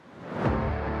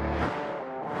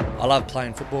I love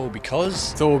playing football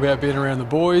because it's all about being around the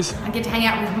boys. I get to hang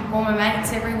out with all my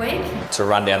mates every week. To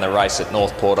run down the race at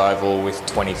Northport Oval with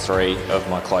 23 of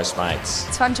my close mates.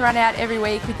 It's fun to run out every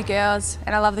week with the girls,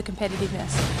 and I love the competitiveness.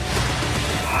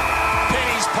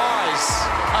 Penny's Pies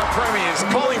are premiers.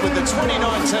 Collingwood, the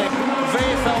 2019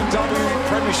 VFLW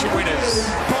Premiership winners.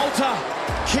 Bolter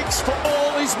kicks for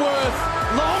all he's worth.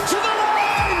 Long to the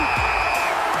line!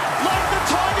 Like the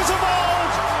Tigers of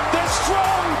old, they're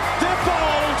strong, they're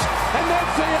bold, and they're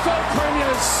VFL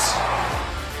premiers.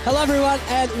 Hello everyone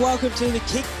and welcome to the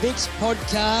Kick Vicks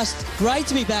podcast. Great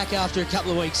to be back after a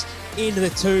couple of weeks into the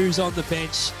twos on the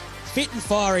bench. Fit and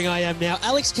firing I am now.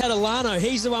 Alex Catalano,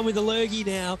 he's the one with the lurgy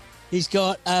now. He's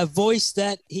got a voice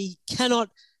that he cannot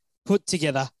put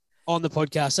together on the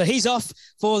podcast. So he's off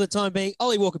for the time being.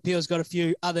 Ollie Walker-Peel's got a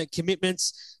few other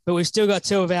commitments, but we've still got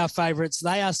two of our favourites.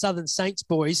 They are Southern Saints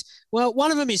boys. Well,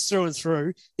 one of them is through and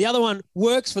through. The other one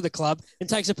works for the club and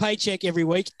takes a paycheck every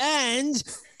week. And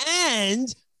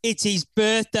it's his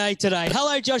birthday today.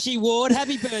 Hello, Joshy Ward.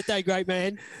 Happy birthday, great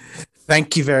man.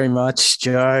 Thank you very much,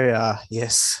 Joe.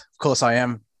 Yes, of course I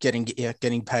am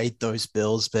getting paid those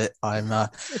bills, but I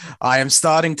am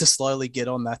starting to slowly get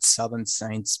on that Southern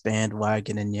Saints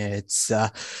bandwagon, and yeah,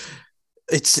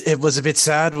 it was a bit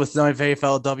sad with no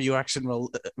VFLW action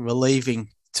relieving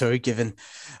too, given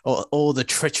all the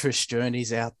treacherous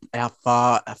journeys out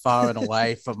far and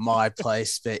away from my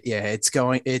place. But yeah,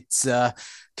 can't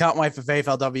wait for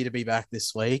VFLW to be back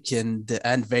this week and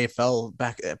VFL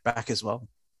back as well.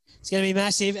 It's going to be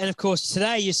massive, and of course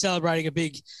today you're celebrating a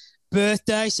big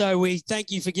birthday, so we thank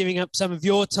you for giving up some of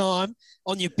your time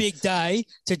on your big day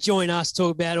to join us,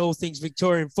 talk about all things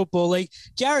Victorian Football League.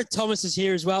 Jared Thomas is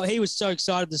here as well. He was so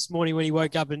excited this morning when he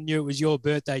woke up and knew it was your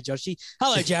birthday, Joshy.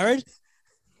 Hello, Jared.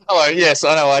 Hello. Yes,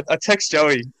 I know. I text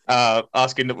Joey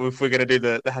asking if we're going to do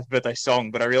the happy birthday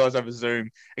song, but I realised over Zoom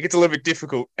it gets a little bit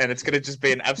difficult and it's going to just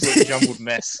be an absolute jumbled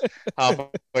mess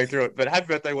halfway through it. But happy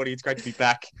birthday, Woody. It's great to be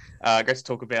back. Great to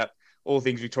talk about all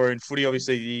things Victorian footy.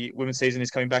 Obviously, the women's season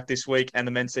is coming back this week and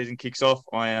the men's season kicks off.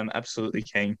 I am absolutely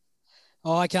keen.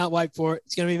 Oh, I can't wait for it.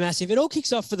 It's going to be massive. It all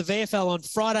kicks off for the VFL on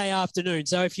Friday afternoon.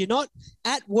 So if you're not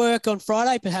at work on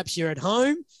Friday, perhaps you're at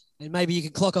home and maybe you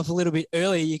can clock off a little bit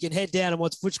earlier. You can head down and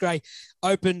watch Footscray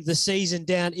open the season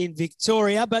down in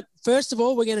Victoria. But first of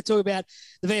all, we're going to talk about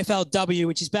the VFLW,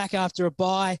 which is back after a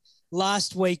bye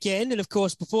last weekend. And of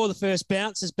course, before the first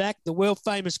bounce is back, the world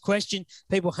famous question,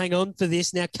 people hang on for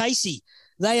this. Now, Casey,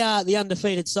 they are the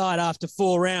undefeated side after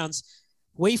 4 rounds.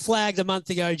 We flagged a month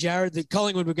ago, Jared, that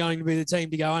Collingwood were going to be the team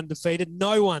to go undefeated.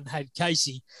 No one had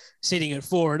Casey sitting at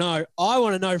 4-0. I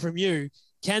want to know from you,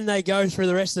 can they go through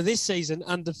the rest of this season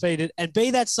undefeated and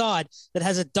be that side that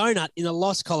has a donut in the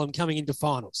loss column coming into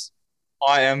finals?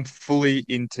 I am fully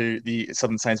into the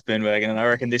Southern Saints bandwagon, and I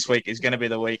reckon this week is going to be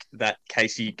the week that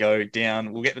Casey go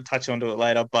down. We'll get to touch onto it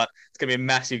later, but it's going to be a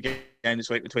massive game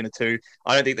this week between the two.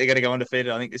 I don't think they're going to go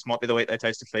undefeated. I think this might be the week they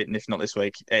taste defeat, and if not this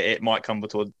week, it might come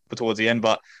towards the end.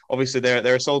 But obviously,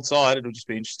 they're a solid side. It'll just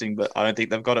be interesting, but I don't think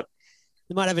they've got it.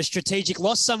 They might have a strategic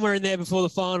loss somewhere in there before the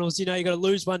finals. You know, you got to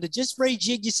lose one to just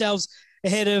rejig yourselves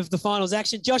ahead of the finals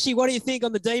action. Joshy, what do you think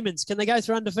on the Demons? Can they go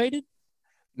through undefeated?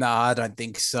 No, I don't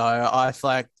think so. I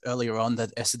flagged earlier on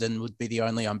that Essendon would be the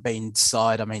only unbeaten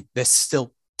side. I mean, they're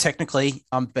still technically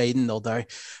unbeaten, although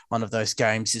one of those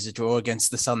games is a draw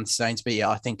against the Southern Saints. But yeah,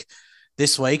 I think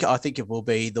this week, it will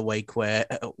be the week where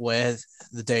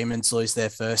the Demons lose their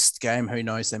first game. Who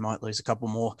knows? They might lose a couple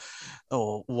more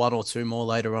or one or two more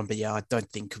later on. But yeah, I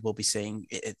don't think we'll be seeing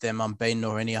them unbeaten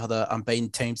or any other unbeaten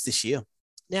teams this year.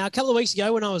 Now, a couple of weeks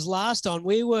ago when I was last on,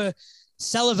 we were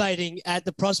salivating at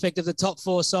the prospect of the top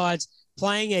 4 sides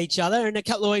playing each other. And a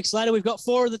couple of weeks later, we've got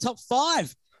 4 of the top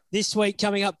 5 this week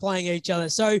coming up playing each other.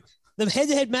 So the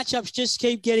head-to-head matchups just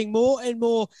keep getting more and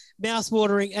more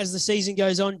mouth-watering as the season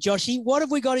goes on. Joshy, what have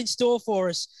we got in store for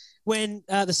us when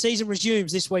the season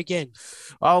resumes this weekend?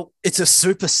 Well, it's a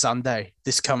Super Sunday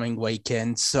this coming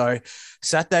weekend. So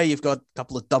Saturday, you've got a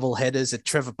couple of double headers at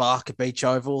Trevor Barker Beach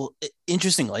Oval.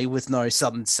 Interestingly, with no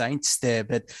Southern Saints there,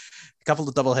 but a couple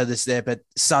of double headers there. But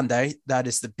Sunday, that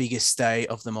is the biggest day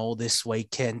of them all this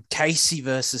weekend. Casey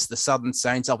versus the Southern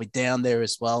Saints. I'll be down there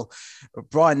as well,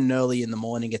 bright and early in the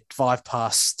morning at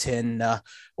 10:05,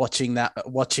 watching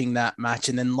that match,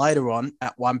 and then later on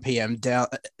at 1 p.m. down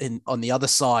on the other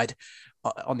side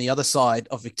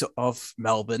of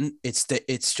Melbourne,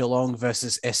 it's Geelong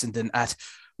versus Essendon at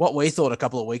what we thought a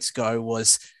couple of weeks ago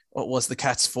was the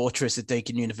Cats' fortress at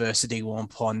Deakin University, Warm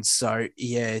Pond. So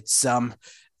yeah,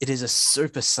 it is a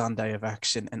Super Sunday of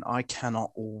action, and I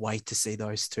cannot wait to see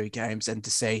those two games and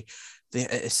to see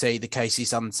the Casey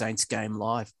Southern Saints game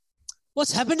live.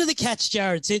 What's happened to the Cats,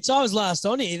 Jared? Since I was last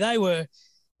on here,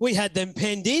 we had them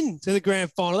penned in to the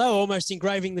grand final. They were almost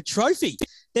engraving the trophy.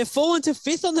 They've fallen to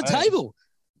fifth on the table.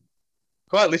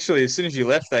 Quite literally, as soon as you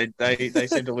left, they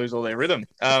seem to lose all their rhythm.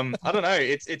 I don't know.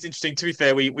 It's interesting. To be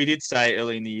fair, we did say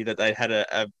early in the year that they had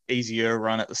a easier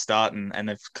run at the start, and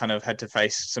they've kind of had to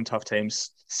face some tough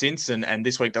teams since. And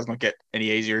this week does not get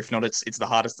any easier. If not, it's the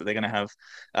hardest that they're going to have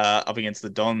up against the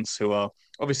Dons, who are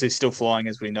obviously still flying,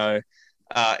 as we know.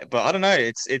 But I don't know.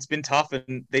 It's been tough,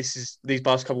 and these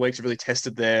past couple of weeks have really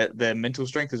tested their mental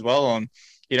strength as well. On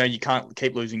you can't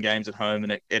keep losing games at home,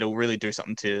 and it'll really do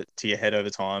something to your head over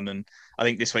time. And I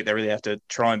think this week they really have to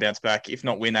try and bounce back. If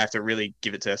not win, they have to really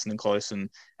give it to Essendon close and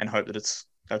hope that it's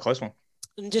a close one.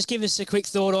 And just give us a quick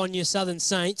thought on your Southern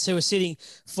Saints, who are sitting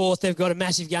fourth. They've got a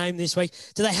massive game this week.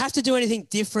 Do they have to do anything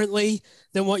differently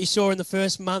than what you saw in the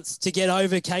first month to get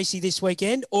over Casey this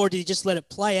weekend? Or did you just let it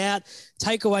play out,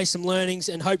 take away some learnings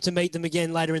and hope to meet them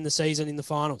again later in the season in the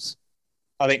finals?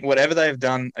 I think whatever they've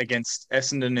done against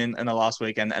Essendon in the last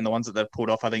week and the ones that they've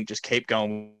pulled off, I think just keep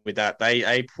going with that.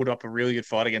 They put up a really good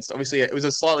fight against, obviously it was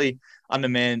a slightly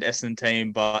undermanned Essendon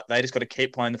team, but they just got to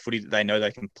keep playing the footy that they know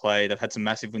they can play. They've had some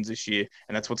massive wins this year,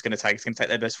 and that's what's going to take. It's going to take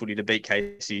their best footy to beat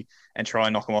Casey and try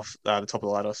and knock them off the top of the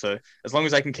ladder. So as long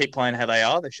as they can keep playing how they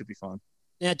are, they should be fine.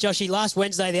 Now, Joshy, last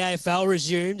Wednesday, the AFL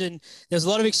resumed, and there was a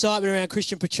lot of excitement around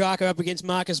Christian Petrarca up against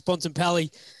Marcus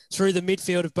Bontempelli through the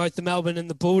midfield of both the Melbourne and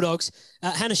the Bulldogs.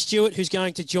 Hannah Stuart, who's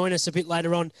going to join us a bit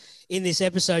later on in this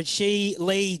episode, she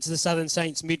leads the Southern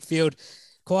Saints midfield,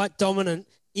 quite dominant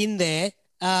in there.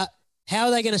 How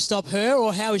are they going to stop her,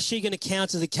 or how is she going to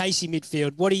counter the Casey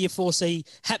midfield? What do you foresee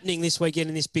happening this weekend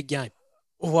in this big game?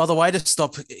 Well, the way to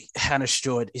stop Hannah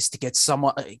Stuart is to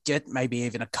get maybe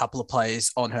even a couple of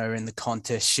players on her in the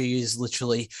contest. She is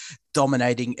literally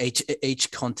dominating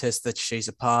each contest that she's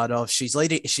a part of. She's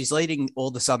leading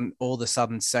all the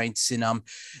Southern Saints in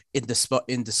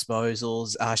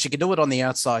disposals. She can do it on the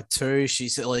outside too.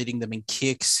 She's leading them in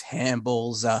kicks,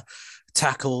 handballs,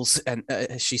 tackles, and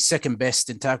she's second best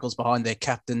in tackles behind their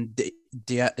captain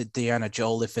Deanna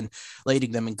Jolliffe, and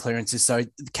leading them in clearances. So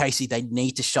Casey, they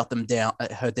need to shut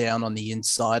her down on the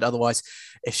inside. Otherwise,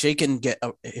 if she can get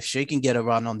a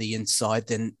run on the inside,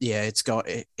 then yeah,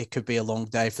 it could be a long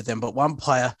day for them. But one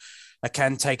player I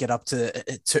can take it up to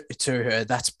her,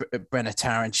 that's Brenna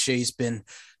Tarrant. She's been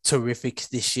terrific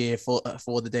this year for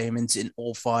the Demons in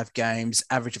all 5 games,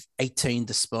 average of 18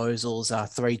 disposals,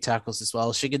 3 tackles as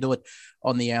well. She can do it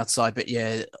on the outside, but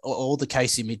yeah, all the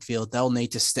Casey midfield, they'll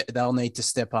need to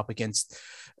step up against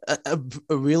a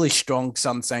really strong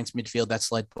Southern Saints midfield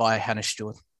that's led by Hannah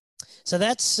Stewart. So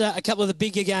that's a couple of the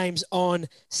bigger games on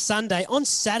Sunday. On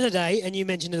Saturday, and you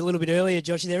mentioned it a little bit earlier,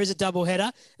 Joshy, there is a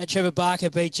doubleheader at Trevor Barker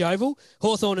Beach Oval.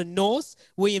 Hawthorn and North,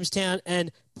 Williamstown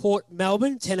and Port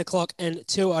Melbourne, 10 o'clock and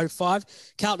 2:05.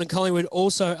 Carlton and Collingwood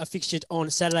also are fixtured on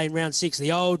Saturday in round 6,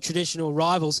 the old traditional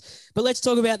rivals. But let's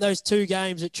talk about those 2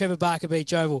 games at Trevor Barker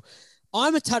Beach Oval.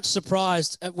 I'm a touch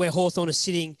surprised at where Hawthorn is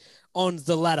sitting on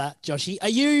the ladder, Joshy. Are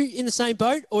you in the same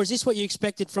boat, or is this what you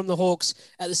expected from the Hawks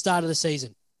at the start of the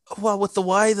season? Well, with the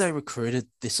way they recruited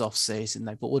this off-season,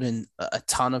 they brought in a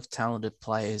ton of talented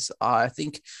players. I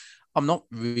think I'm not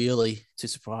really too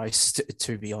surprised,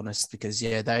 to be honest, because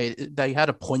yeah, they had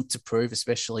a point to prove,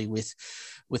 especially with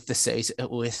the season,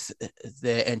 with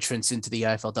their entrance into the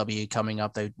AFLW coming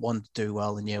up. They wanted to do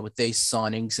well, and yeah, with these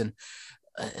signings and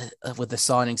with the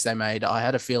signings they made, I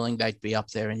had a feeling they'd be up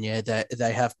there, and yeah,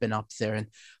 they have been up there, and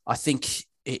I think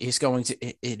it's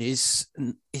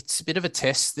a bit of a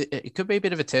test. It could be a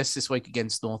bit of a test this week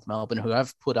against North Melbourne, who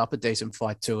have put up a decent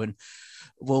fight too, and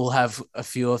will have a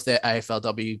few of their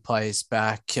AFLW players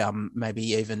back, maybe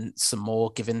even some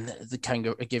more, given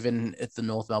the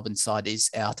North Melbourne side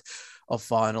is out of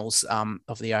finals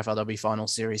of the AFLW final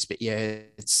series. But yeah,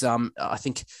 it's I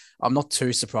think I'm not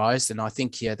too surprised, and I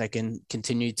think yeah, they can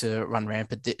continue to run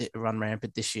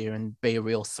rampant this year and be a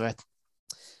real threat.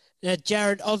 Now,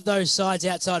 Jared, of those sides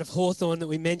outside of Hawthorn that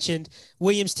we mentioned,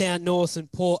 Williamstown, North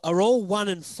and Port are all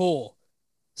 1-4.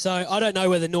 So I don't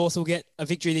know whether North will get a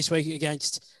victory this week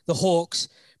against the Hawks,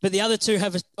 but the other two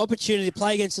have an opportunity to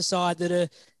play against a side that are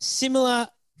similar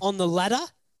on the ladder.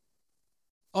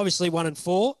 Obviously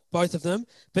 1-4, both of them.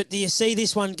 But do you see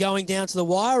this one going down to the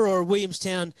wire, or are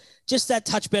Williamstown just that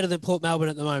touch better than Port Melbourne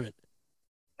at the moment?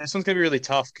 This one's going to be really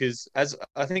tough because, as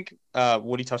I think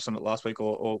Woody touched on it last week,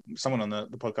 or someone on the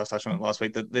podcast touched on it last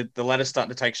week, the ladder's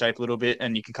starting to take shape a little bit,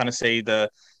 and you can kind of see the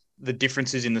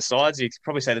differences in the sides. You could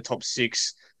probably say the top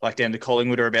 6, like down to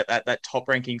Collingwood, are about that top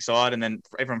ranking side, and then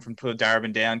everyone from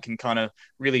Darabin down can kind of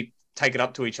really take it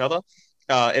up to each other.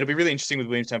 It'll be really interesting with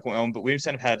Williamstown, Port Melbourne, but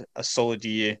Williamstown have had a solid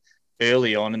year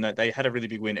early on, and that they had a really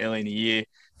big win early in the year,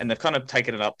 and they've kind of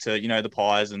taken it up to, the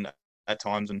Pies and at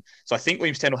times. And so I think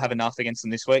Williamstown will have enough against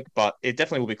them this week, but it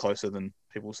definitely will be closer than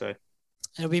people say.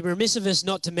 And it'd be remiss of us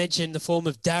not to mention the form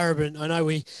of Darebin. I know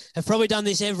we have probably done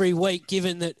this every week,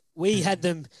 given that we had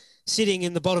them sitting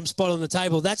in the bottom spot on the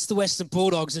table. That's the Western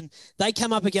Bulldogs, and they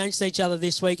come up against each other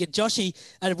this week. And Joshy,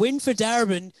 a win for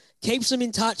Darebin keeps them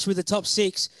in touch with the top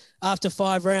 6 after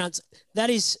 5 rounds. That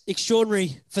is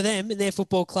extraordinary for them and their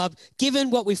football club, given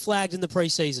what we flagged in the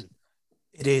preseason.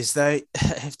 It is. They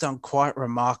have done quite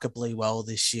remarkably well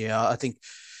this year. I think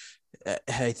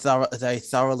they've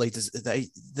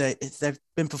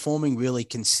been performing really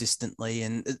consistently,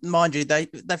 and mind you,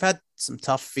 they've had some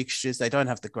tough fixtures. They don't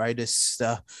have the greatest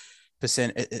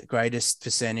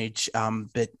percentage,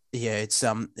 but yeah, it's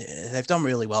they've done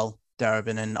really well,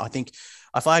 Darebin, and I think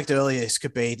I flagged earlier this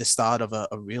could be the start of a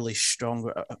really strong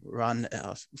run.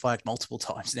 Flagged multiple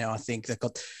times now. I think they've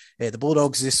got the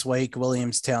Bulldogs this week,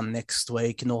 Williamstown next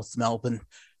week, North Melbourne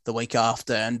the week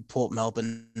after, and Port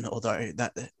Melbourne, although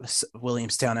that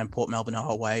Williamstown and Port Melbourne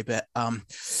are away. But I'm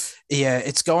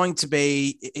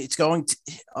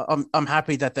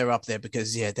happy that they're up there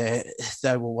because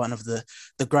they were one of the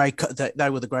they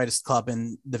were the greatest club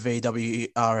in the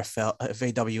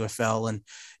VWFL, and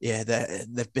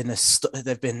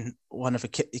they've been one of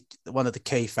the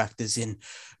key factors in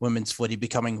women's footy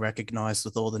becoming recognised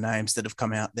with all the names that have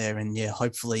come out there, and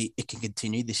hopefully it can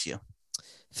continue this year.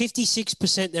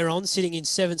 56% they're on, sitting in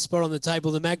 7th spot on the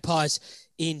table. The Magpies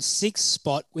in 6th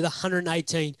spot with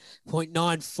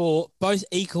 118.94, both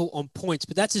equal on points,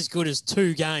 but that's as good as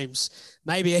 2 games,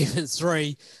 maybe even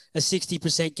 3, a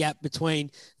 60% gap between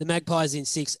the Magpies in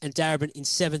 6th and Darebin in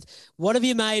 7th. What have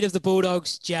you made of the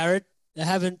Bulldogs, Jared? They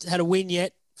haven't had a win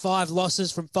yet, 5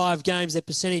 losses from 5 games. Their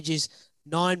percentage is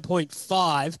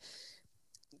 9.5.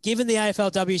 Given the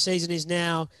AFLW season is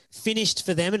now finished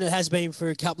for them, and it has been for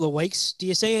a couple of weeks, do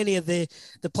you see any of the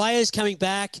players coming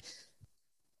back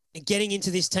and getting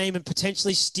into this team and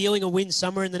potentially stealing a win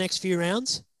somewhere in the next few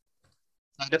rounds?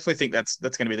 I definitely think that's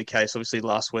going to be the case. Obviously,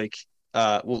 last week,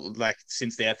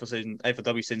 since the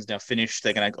AFLW season's now finished,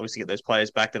 they're going to obviously get those players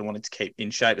back that wanted to keep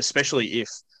in shape, especially if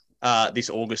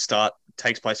this August start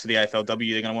takes place for the AFLW.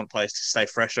 They're going to want players to stay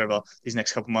fresh over these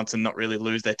next couple of months and not really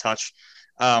lose their touch.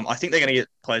 I think they're going to get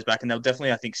players back, and they'll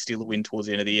definitely, I think, steal a win towards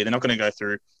the end of the year. They're not going to go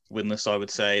through winless, I would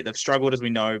say. They've struggled, as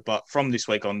we know, but from this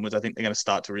week onwards, I think they're going to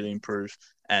start to really improve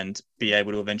and be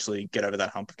able to eventually get over that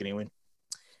hump of getting a win.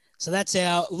 So that's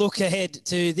our look ahead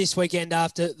to this weekend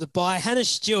after the bye. Hannah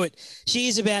Stuart, she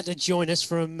is about to join us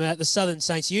from the Southern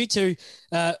Saints. You two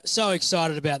are so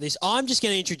excited about this. I'm just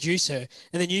going to introduce her,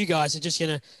 and then you guys are just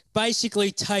going to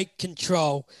basically take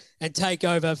control and take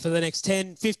over for the next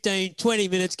 10, 15, 20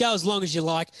 minutes. Go as long as you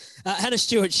like. Hannah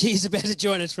Stuart, she's about to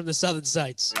join us from the Southern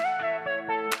Saints.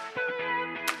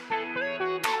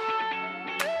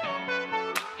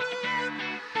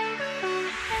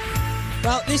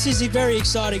 Well, this is a very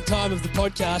exciting time of the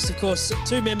podcast. Of course,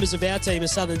 2 members of our team are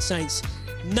Southern Saints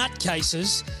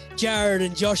nutcases, Jared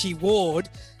and Joshy Ward.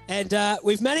 And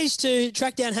we've managed to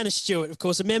track down Hannah Stuart, of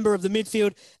course, a member of the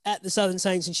midfield at the Southern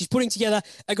Saints, and she's putting together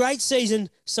a great season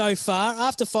so far.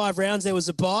 After 5 rounds, there was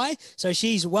a bye, so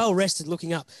she's well rested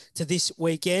looking up to this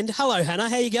weekend. Hello, Hannah.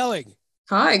 How are you going?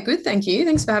 Hi, good, thank you.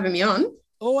 Thanks for having me on.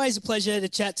 Always a pleasure to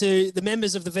chat to the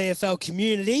members of the VFL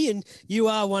community, and you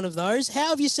are one of those. How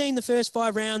have you seen the first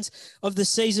 5 rounds of the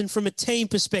season from a team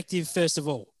perspective, first of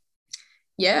all?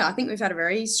 Yeah, I think we've had a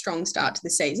very strong start to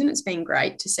the season. It's been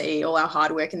great to see all our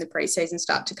hard work in the preseason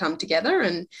start to come together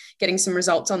and getting some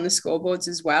results on the scoreboards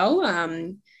as well.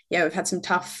 We've had some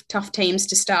tough teams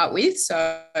to start with,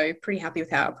 so pretty happy with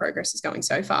how our progress is going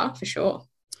so far, for sure.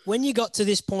 When you got to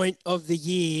this point of the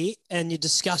year and you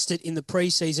discussed it in the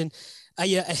preseason, are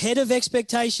you ahead of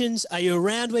expectations? Are you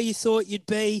around where you thought you'd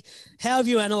be? How have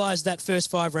you analysed that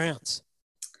first 5 rounds?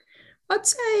 I'd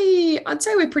say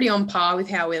we're pretty on par with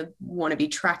how we want to be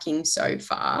tracking so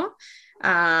far.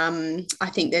 I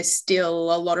think there's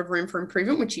still a lot of room for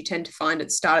improvement, which you tend to find at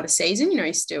the start of the season.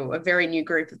 You're still a very new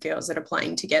group of girls that are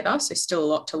playing together, so still a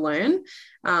lot to learn.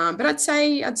 But I'd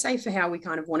say for how we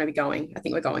kind of want to be going, I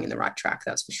think we're going in the right track,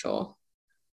 that's for sure.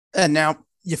 And now,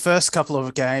 your first couple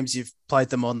of games, you've played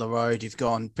them on the road. You've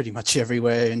gone pretty much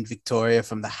everywhere in Victoria,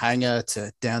 from the hangar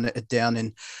to down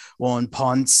in Warren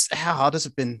Ponds. How hard has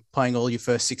it been playing all your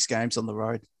first 6 games on the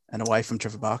road and away from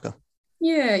Trevor Barker?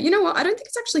 Yeah, you know what? I don't think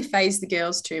it's actually phased the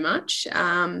girls too much. As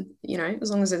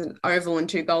long as there's an oval and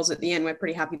 2 goals at the end, we're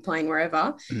pretty happy playing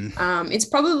wherever. It's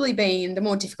probably been, the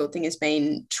more difficult thing has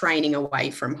been training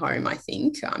away from home, I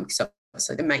think. So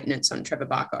obviously the maintenance on Trevor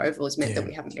Barker Oval has meant that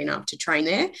we haven't been able to train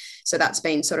there. So that's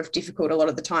been sort of difficult a lot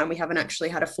of the time. We haven't actually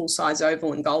had a full-size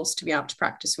oval and goals to be able to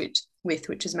practice with,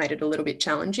 which has made it a little bit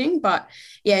challenging. But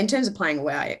yeah, in terms of playing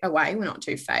away, we're not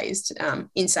too phased.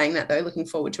 In saying that, though, looking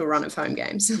forward to a run of home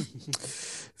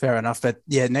games. Fair enough, but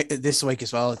yeah, this week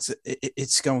as well,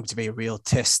 it's going to be a real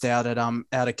test out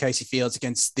at Casey Fields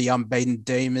against the unbeaten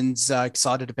Demons.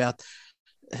 Excited about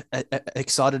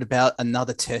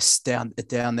another test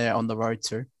down there on the road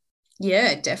too.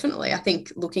 Yeah, definitely. I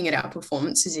think looking at our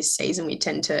performances this season,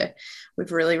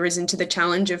 we've really risen to the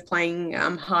challenge of playing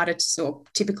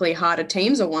typically harder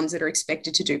teams, or ones that are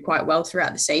expected to do quite well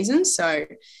throughout the season. So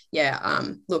yeah,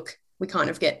 look, we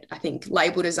kind of get, I think,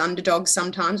 labelled as underdogs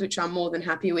sometimes, which I'm more than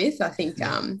happy with. I think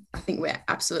we're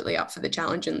absolutely up for the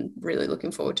challenge and really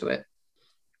looking forward to it.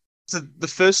 So the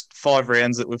first 5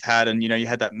 rounds that we've had, and you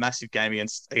had that massive game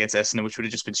against Essendon, which would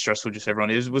have just been stressful just for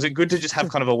everyone. Was it good to just have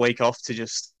kind of a week off to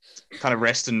just kind of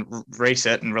rest and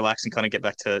reset and relax and kind of get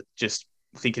back to just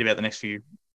thinking about the next few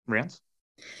rounds?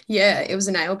 Yeah, it was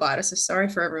a nail biter. So sorry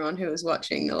for everyone who was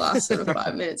watching the last sort of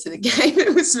 5 minutes of the game.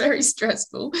 It was very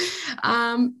stressful.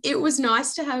 It was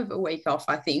nice to have a week off.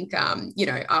 I think,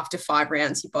 after 5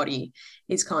 rounds, your body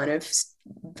is kind of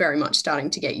very much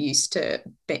starting to get used to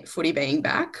footy being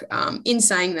back. In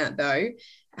saying that, though,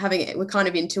 we're kind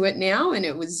of into it now, and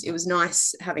it was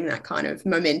nice having that kind of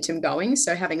momentum going.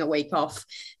 So having a week off,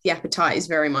 the appetite is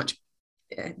very much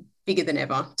bigger than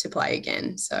ever to play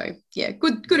again. So yeah,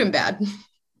 good and bad.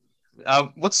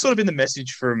 What's sort of been the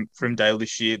message from Dale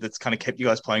this year that's kind of kept you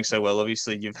guys playing so well?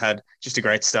 Obviously, you've had just a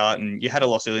great start, and you had a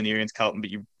loss early in the year against Carlton, but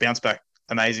you bounced back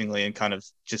amazingly and kind of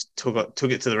just took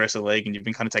it to the rest of the league, and you've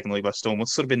been kind of taking the league by storm.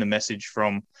 What's sort of been the message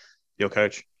from your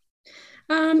coach?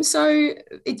 So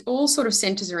it all sort of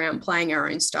centres around playing our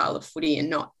own style of footy and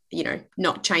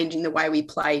not changing the way we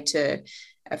play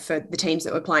for the teams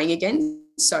that we're playing against.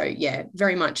 So yeah,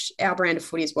 very much our brand of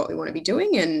footy is what we want to be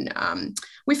doing. And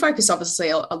we focus obviously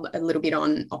a little bit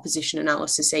on opposition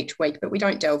analysis each week, but we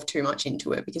don't delve too much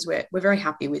into it because we're very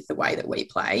happy with the way that we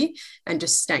play and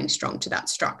just staying strong to that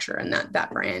structure and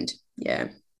that brand. Yeah.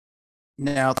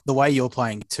 Now, the way you're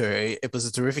playing too, it was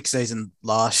a terrific season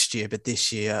last year, but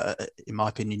this year, in my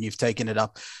opinion, you've taken it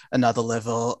up another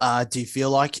level. Do you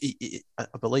feel like,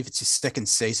 I believe it's your second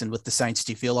season with the Saints,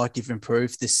 do you feel like you've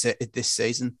improved this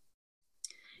season?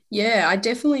 Yeah, I'm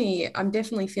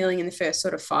definitely feeling in the first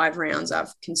sort of 5 rounds,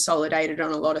 I've consolidated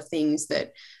on a lot of things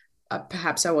that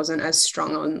perhaps I wasn't as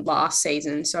strong on last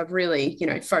season. So I've really,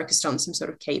 focused on some sort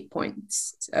of key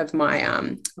points of my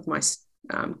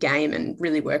game and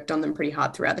really worked on them pretty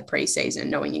hard throughout the preseason,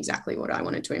 knowing exactly what I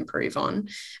wanted to improve on.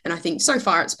 And I think so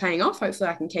far it's paying off. Hopefully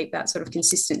I can keep that sort of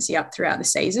consistency up throughout the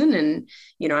season. And,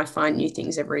 I find new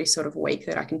things every sort of week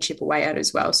that I can chip away at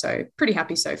as well. So pretty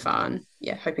happy so far, and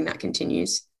yeah, hoping that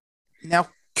continues. Now,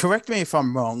 correct me if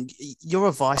I'm wrong.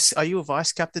 Are you a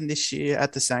vice captain this year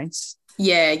at the Saints?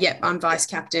 Yeah. I'm vice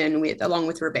captain along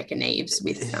with Rebecca Neves,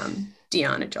 with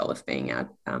Deanna Jolliffe being our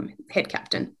head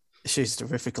captain. She's a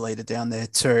terrific leader down there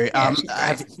too.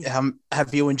 Yeah,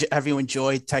 have you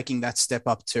enjoyed taking that step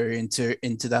up too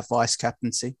into that vice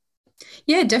captaincy?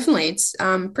 Yeah, definitely. It's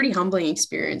pretty humbling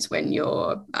experience when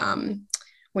your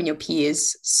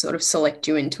peers sort of select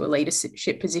you into a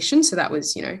leadership position. So that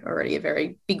was, already a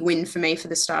very big win for me for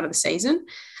the start of the season.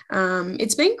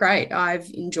 It's been great. I've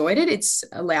enjoyed it. It's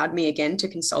allowed me again to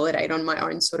consolidate on my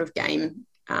own sort of game,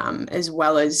 as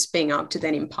well as being able to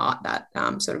then impart that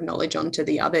sort of knowledge onto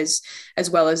the others, as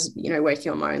well as,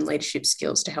 working on my own leadership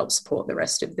skills to help support the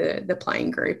rest of the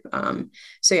playing group.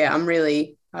 So yeah, I'm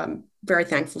really very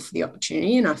thankful for the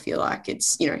opportunity, and I feel like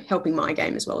it's, helping my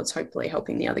game as well as hopefully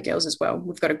helping the other girls as well.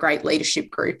 We've got a great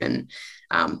leadership group, and,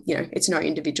 it's no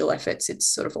individual efforts. It's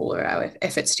sort of all of our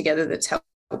efforts together that's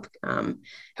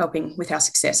helping with our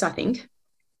success, I think.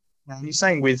 You're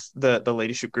saying with the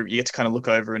leadership group, you get to kind of look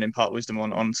over and impart wisdom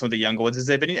on some of the younger ones. Has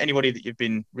there been anybody that you've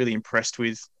been really impressed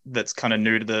with that's kind of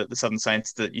new to the Southern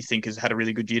Saints that you think has had a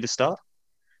really good year to start?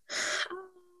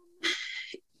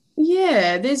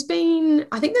 Yeah, there's been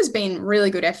really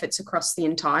good efforts across the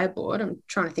entire board. I'm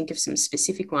trying to think of some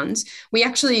specific ones.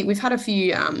 We've had a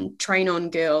few train-on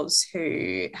girls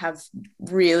who have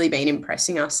really been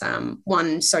impressing us.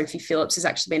 One, Sophie Phillips, has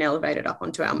actually been elevated up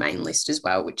onto our main list as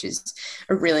well, which is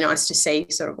really nice to see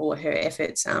sort of all of her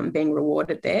efforts being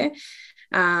rewarded there.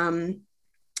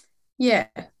 Yeah,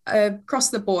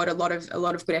 across the board, a lot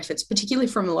of good efforts, particularly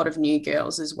from a lot of new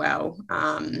girls as well.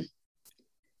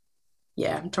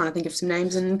 Yeah, I'm trying to think of some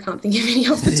names and can't think of any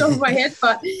off the top of my head,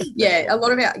 but yeah, a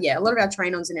lot of our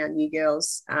train-ons and our new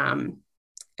girls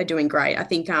are doing great. I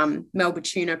think Mel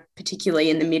Batuna, particularly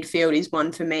in the midfield, is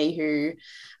one for me who,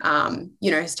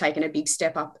 has taken a big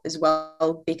step up as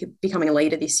well, becoming a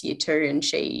leader this year too. And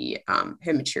she,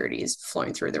 her maturity has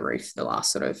flown through the roof the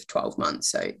last sort of 12 months.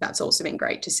 So that's also been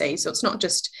great to see. So it's not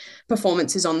just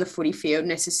performances on the footy field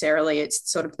necessarily,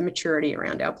 it's sort of the maturity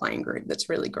around our playing group that's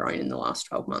really grown in the last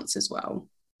 12 months as well.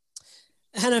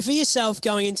 Hannah, for yourself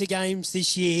going into games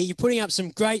this year, you're putting up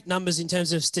some great numbers in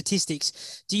terms of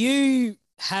statistics. Do you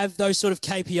have those sort of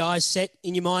KPIs set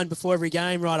in your mind before every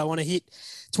game? Right, I want to hit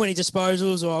 20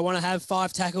 disposals, or I want to have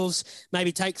 5 tackles,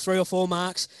 maybe take 3 or 4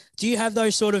 marks. Do you have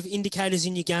those sort of indicators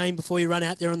in your game before you run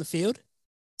out there on the field?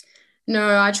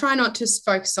 No, I try not to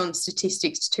focus on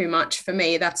statistics too much. For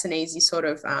me, that's an easy sort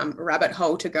of rabbit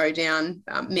hole to go down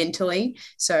mentally.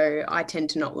 So I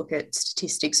tend to not look at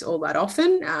statistics all that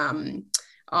often.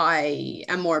 I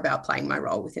am more about playing my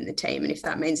role within the team. And if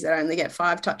that means that I only get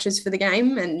 5 touches for the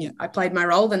game and I played my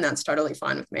role, then that's totally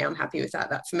fine with me. I'm happy with that.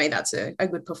 That for me, that's a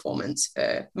good performance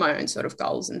for my own sort of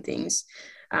goals and things.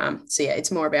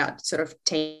 It's more about sort of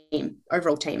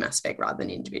overall team aspect rather than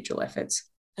individual efforts.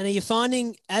 And are you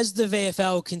finding as the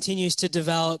VFL continues to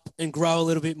develop and grow a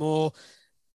little bit more,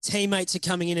 teammates are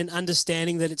coming in and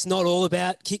understanding that it's not all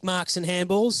about kick marks and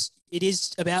handballs. It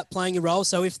is about playing a role.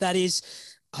 So if that is,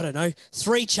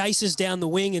 3 chases down the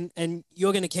wing and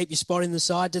you're going to keep your spot in the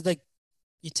side, do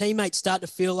your teammates start to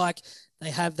feel like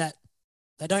they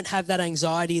don't have that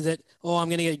anxiety that, I'm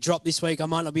going to get dropped this week, I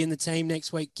might not be in the team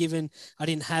next week given I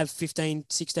didn't have 15,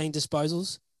 16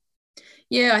 disposals?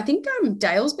 Yeah, I think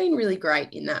Dale's been really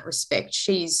great in that respect.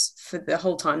 She's, for the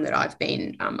whole time that I've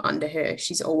been under her,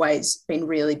 she's always been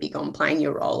really big on playing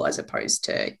your role as opposed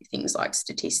to things like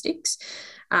statistics.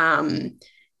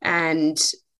 And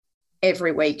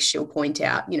every week she'll point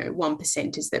out,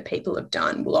 1%ers that people have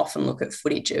done. We'll often look at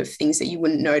footage of things that you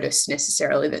wouldn't notice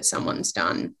necessarily that someone's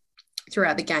done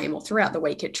throughout the game or throughout the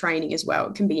week at training as well.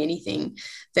 It can be anything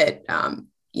that,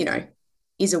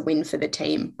 is a win for the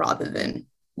team rather than,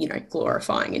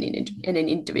 glorifying an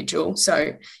individual.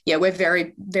 So, yeah, we're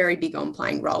very, very big on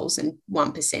playing roles and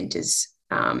 1%ers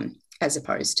as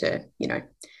opposed to,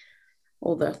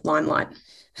 all the limelight.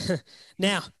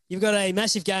 Now, you've got a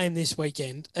massive game this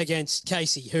weekend against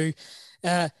Casey, who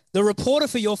the reporter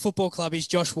for your football club is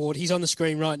Josh Ward. He's on the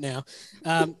screen right now.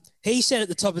 He said at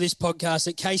the top of this podcast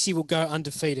that Casey will go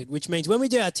undefeated, which means when we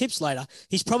do our tips later,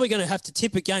 he's probably going to have to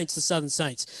tip against the Southern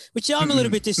Saints, which I'm a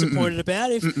little bit disappointed about.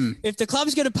 If the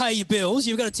club's going to pay your bills,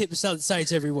 you've got to tip the Southern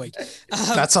Saints every week.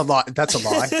 That's a lie. That's a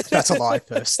lie. That's a lie,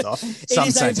 first off.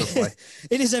 Southern Saints will play.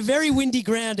 It is a very windy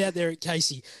ground out there at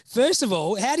Casey. First of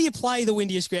all, how do you play the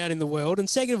windiest ground in the world? And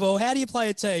second of all, how do you play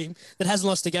a team that hasn't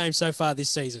lost a game so far this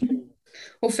season?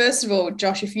 Well, first of all,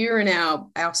 Josh, if you're in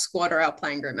our squad or our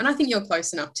playing group, and I think you're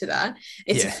close enough to that,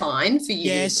 it's fine for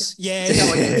you. Yes,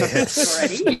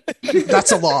 already.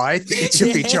 That's a lie. It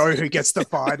should be Joe who gets the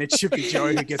fine. It should be Joe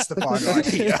who gets the fine right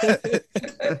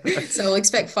here. So we'll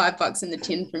expect $5 in the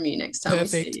tin from you next time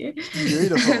Perfect. we see you.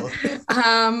 Beautiful.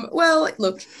 Well,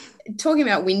 look, talking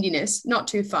about windiness, not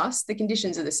too fast. The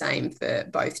conditions are the same for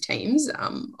both teams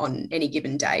on any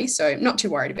given day. So not too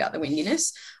worried about the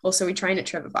windiness. Also, we train at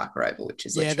Trevor Barker Oval, which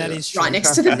is that is right true.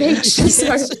 next to the beach. So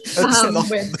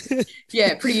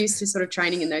we're pretty used to sort of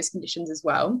training in those conditions as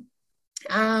well.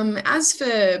 As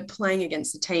for playing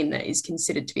against a team that is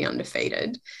considered to be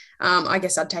undefeated, I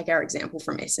guess I'd take our example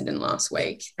from Essendon last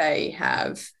week. They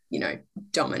have,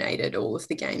 dominated all of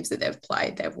the games that they've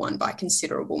played. They've won by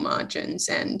considerable margins.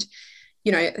 And,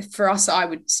 for us, I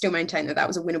would still maintain that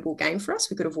was a winnable game for us.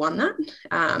 We could have won that.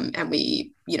 And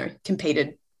we,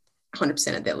 competed 100%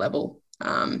 at their level.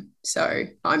 So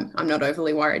I'm not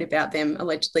overly worried about them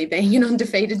allegedly being an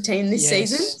undefeated team this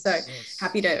season. So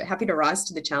happy to rise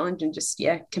to the challenge and just,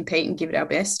 compete and give it our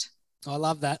best. I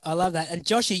love that. And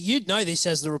Joshy, you'd know this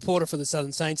as the reporter for the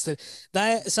Southern Saints,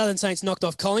 that Southern Saints knocked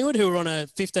off Collingwood, who were on a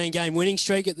 15-game winning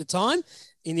streak at the time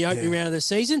in the opening round of the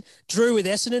season, drew with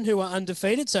Essendon, who are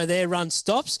undefeated, so their run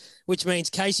stops, which means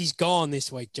Casey's gone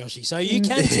this week, Joshy. So you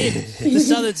can tip the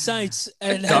Southern Saints.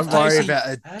 And Don't worry Casey. about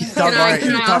it.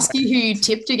 Can I ask you who you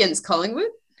tipped against Collingwood?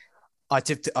 I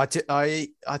think I did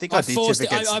tip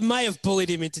against. I may have bullied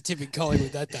him into tipping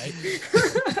Collingwood that day.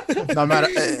 No matter,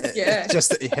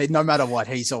 no matter what,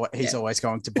 he's always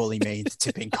going to bully me into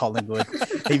tipping Collingwood.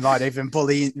 He might even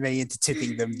bully me into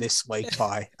tipping them this week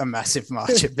by a massive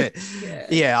margin. But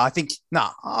I think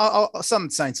Southern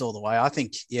Saints all the way. I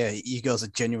think you girls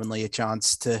are genuinely a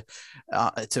chance to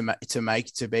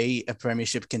be a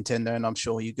premiership contender, and I'm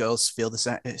sure you girls feel the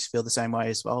same way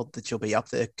as well, that you'll be up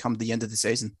there come the end of the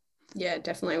season. Yeah,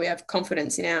 definitely. We have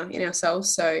confidence in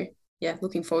ourselves. So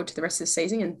looking forward to the rest of the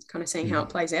season and kind of seeing how it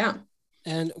plays out.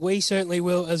 And we certainly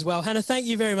will as well. Hannah, thank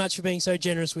you very much for being so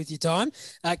generous with your time.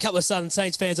 A couple of Southern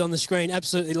Saints fans on the screen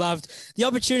absolutely loved the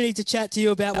opportunity to chat to you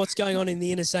about what's going on in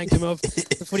the inner sanctum of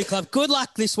the footy club. Good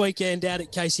luck this weekend out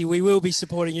at Casey. We will be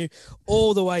supporting you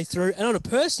all the way through. And on a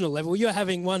personal level, you're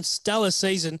having one stellar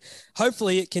season.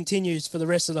 Hopefully it continues for the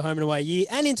rest of the home and away year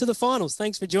and into the finals.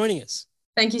 Thanks for joining us.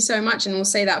 Thank you so much. And we'll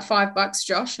see that $5,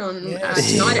 Josh, on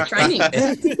tonight at training.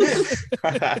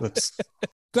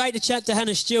 Great to chat to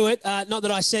Hannah Stuart. Not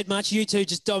that I said much. You two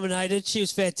just dominated. She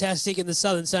was fantastic. And the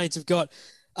Southern Saints have got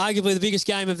arguably the biggest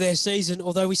game of their season,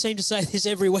 although we seem to say this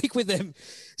every week with them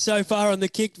so far on the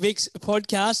Kick Vix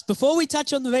podcast. Before we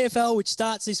touch on the VFL, which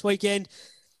starts this weekend,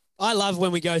 I love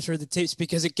when we go through the tips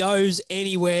because it goes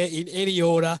anywhere in any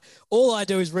order. All I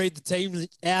do is read the teams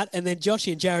out and then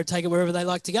Joshy and Jared take it wherever they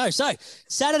like to go. So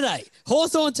Saturday,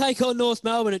 Hawthorn take on North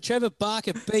Melbourne at Trevor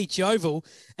Barker Beach Oval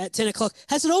at 10 o'clock.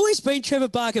 Has it always been Trevor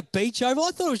Barker Beach Oval?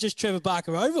 I thought it was just Trevor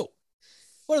Barker Oval.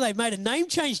 What have they made a name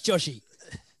change, Joshy?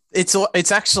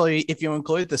 It's actually, if you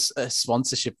include the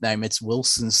sponsorship name, it's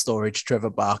Wilson Storage Trevor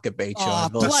Barker Beach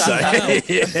Oval.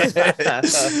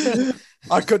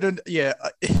 I couldn't,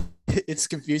 it's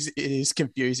confusing. It is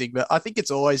confusing, but I think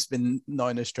it's always been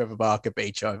known as Trevor Barker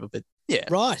Beach Oval. But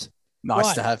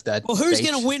nice to have that. Well, who's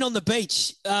going to win on the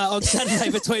beach on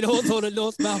Saturday between Hawthorn and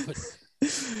North Melbourne?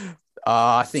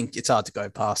 I think it's hard to go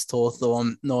past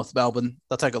Hawthorn. North Melbourne,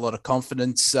 they'll take a lot of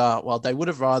confidence. Well, they would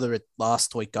have rather it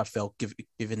last week, I felt,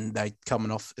 given they'd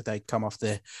come off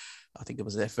their, I think it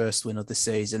was their first win of the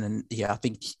season. And I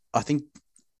think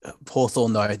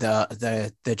Hawthorn, though,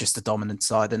 they're just a dominant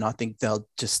side, and I think they'll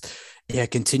just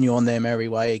continue on their merry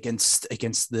way against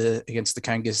the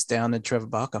Kangas down at Trevor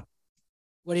Barker.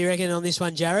 What do you reckon on this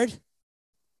one, Jared?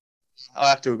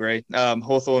 I have to agree.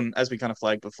 Hawthorn, as we kind of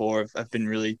flagged before, have been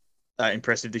really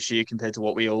impressive this year compared to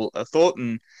what we all thought,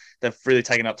 and they've really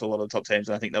taken up to a lot of the top teams,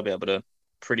 and I think they'll be able to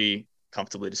pretty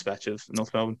comfortably dispatch of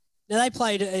North Melbourne. Now, they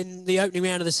played in the opening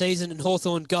round of the season, and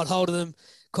Hawthorn got hold of them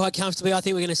quite comfortably. I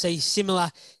think we're going to see similar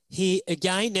here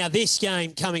again. Now, this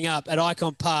game coming up at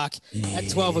Icon Park at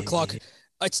 12 o'clock.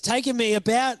 It's taken me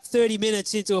about 30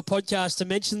 minutes into a podcast to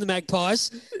mention the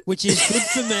Magpies, which is good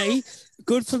for me.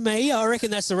 Good for me. I reckon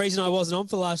that's the reason I wasn't on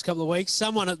for the last couple of weeks.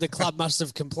 Someone at the club must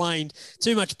have complained.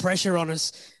 Too much pressure on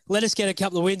us. Let us get a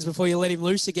couple of wins before you let him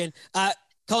loose again.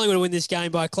 Collingwood will win this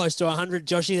game by close to 100,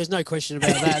 Joshy. There's no question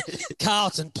about that.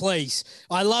 Carlton, please.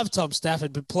 I love Tom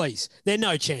Stafford, but please. They're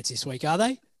no chance this week, are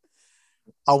they?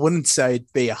 I wouldn't say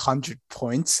it'd be 100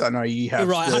 points. I know you have... You're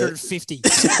right, 150.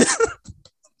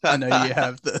 I know you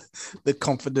have the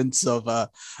confidence of a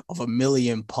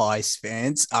million Pies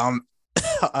fans.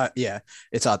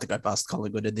 It's hard to go past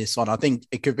Collingwood in this one. I think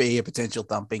it could be a potential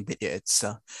thumping, but it's...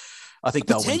 I think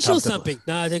they'll win potential thumping.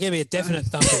 No, they're going to be a definite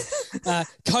thumping.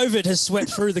 COVID has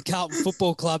swept through the Carlton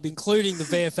Football Club, including the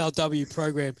VFLW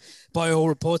program, by all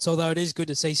reports. Although it is good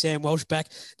to see Sam Walsh back.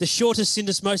 The shortest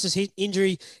syndesmosis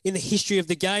injury in the history of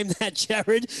the game, that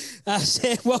Jared,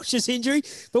 Sam Walsh's injury.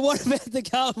 But what about the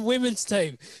Carlton women's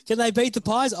team? Can they beat the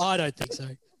Pies? I don't think so.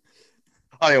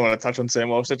 I don't want to touch on Sam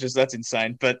Walsh. That's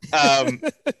insane. But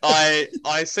I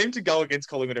seem to go against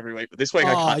Collingwood every week, but this week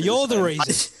I can't. You're the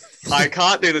reason. I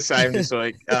can't do the same this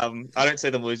week. I don't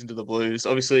see them losing to the Blues.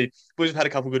 Obviously, Blues have had a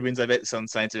couple of good wins. They beat the Southern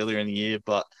Saints earlier in the year,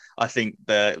 but I think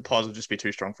the Pies will just be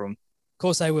too strong for them. Of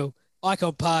course they will.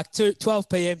 Icon Park, 12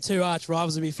 p.m, two arch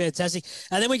rivals will be fantastic.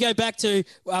 And then we go back to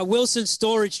Wilson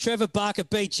Storage, Trevor Barker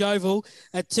Beach Oval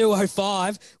at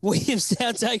 2:05.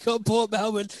 Williamstown take on Port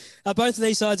Melbourne. Both of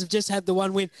these sides have just had the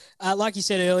one win. Like you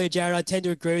said earlier, Jared, I tend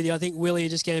to agree with you. I think Willie are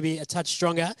just going to be a touch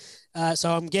stronger.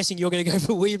 So I'm guessing you're going to go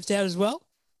for Williamstown as well?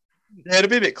 Yeah,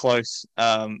 it'll be a bit close,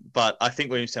 but I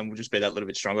think Williamstown will just be that little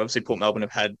bit stronger. Obviously, Port Melbourne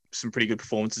have had some pretty good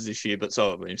performances this year, but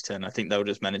so have Williamstown. I think they'll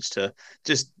just manage to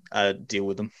just deal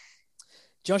with them.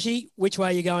 Joshy, which way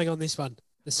are you going on this one?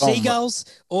 The Seagulls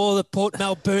or the Port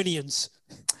Melburnians?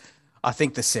 I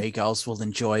think the Seagulls will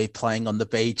enjoy playing on the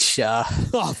beach.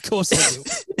 Of course they will.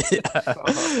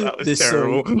 That was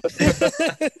terrible.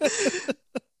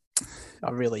 I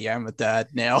really am a dad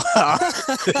now.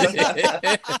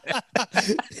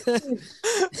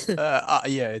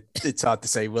 It's hard to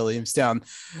say. Williamstown,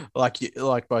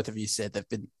 like both of you said,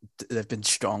 they've been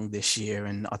strong this year,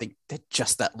 and I think they're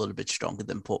just that little bit stronger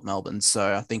than Port Melbourne.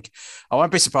 So I think I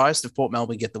won't be surprised if Port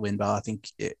Melbourne get the win, but I think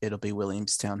it'll be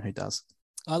Williamstown who does.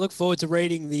 I look forward to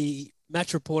reading the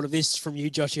match report of this from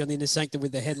you, Joshy, on the Inner Sanctum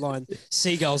with the headline,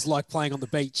 "Seagulls like playing on the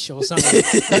beach," or something,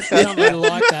 something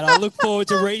like that. I look forward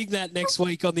to reading that next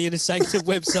week on the Inner Sanctum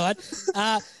website.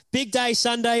 Big day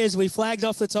Sunday, as we flagged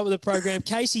off the top of the program.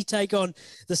 Casey take on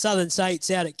the Southern Saints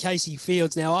out at Casey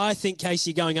Fields. Now, I think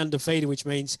Casey going undefeated, which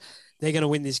means they're going to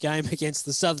win this game against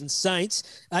the Southern Saints.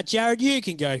 Jared, you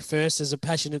can go first as a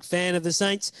passionate fan of the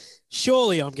Saints.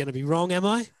 Surely I'm going to be wrong, am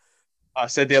I? I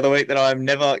said the other week that I'm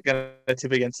never going to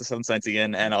tip against the Southern Saints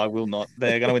again, and I will not.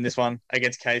 They're going to win this one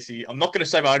against Casey. I'm not going to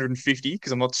say by 150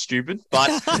 because I'm not stupid, but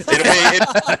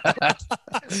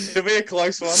it'll be a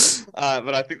close one.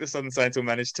 But I think the Southern Saints will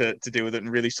manage to deal with it and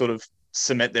really sort of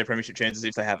cement their premiership chances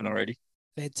if they haven't already.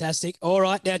 Fantastic. All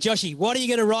right. Now, Joshy, what are you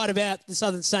going to write about the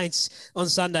Southern Saints on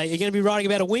Sunday? Are you going to be writing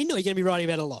about a win or are you going to be writing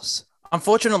about a loss?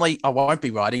 Unfortunately, I won't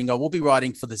be writing. I will be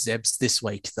writing for the Zebs this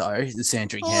week, though, the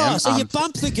Sandringham. Oh, so you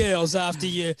bump the girls after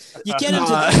you get them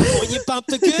to that point, you bump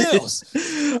the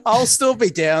girls. I'll still be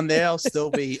down there. I'll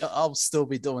still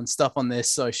be doing stuff on their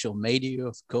social media,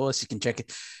 of course. You can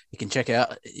check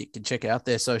out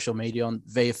their social media on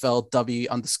VFLW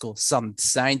 _Southern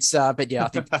Saints. But yeah, I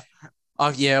think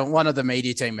one of the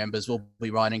media team members will be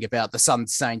writing about the Southern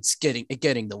Saints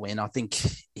getting the win. I think,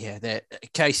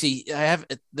 Casey,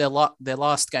 their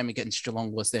last game against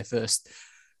Geelong was their first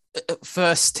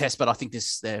test, but I think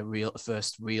this is their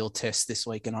first real test this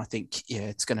week, and I think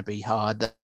it's going to be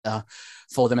hard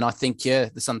for them. And I think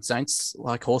the Southern Saints,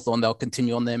 like Hawthorn, they'll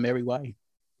continue on their merry way.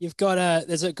 You've got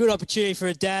there's a good opportunity for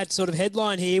a dad sort of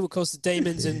headline here. Of course, the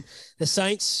Demons and the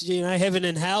Saints, heaven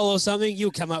and hell or something.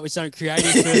 You'll come up with something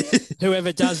creative for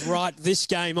whoever does write this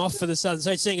game off for the Southern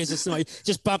Saints. Seeing as it's not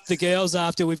just bump the girls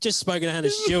after we've just spoken to Hannah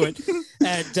Stuart,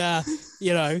 and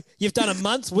you've done a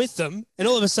month with them, and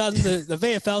all of a sudden the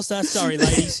VFL starts. Sorry,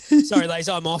 ladies,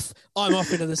 I'm off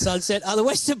into the sunset. The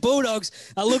Western Bulldogs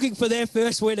are looking for their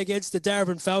first win against the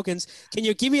Darebin Falcons. Can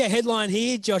you give me a headline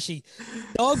here, Joshy?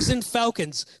 Dogs and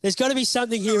Falcons. There's got to be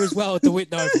something here as well at the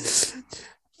Whitten Oval.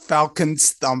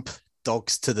 Falcons thump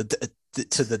dogs to the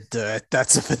dirt.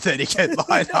 That's a pathetic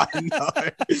headline, I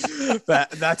know.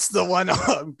 But that's the one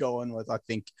I'm going with. I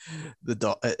think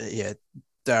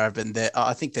Darebin.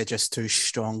 I think they're just too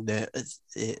strong.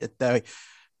 They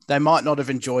might not have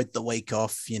enjoyed the week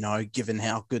off, given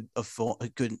how good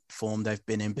form they've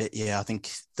been in. But I think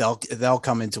they'll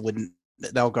come into Whitten.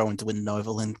 They'll go into Whitten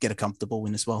Oval and get a comfortable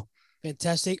win as well.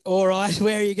 Fantastic. All right.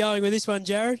 Where are you going with this one,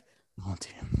 Jared? Oh,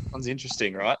 dear. One's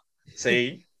interesting, right?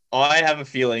 See, I have a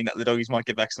feeling that the Doggies might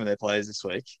get back some of their players this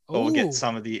week, or get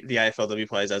some of the AFLW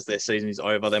players as their season is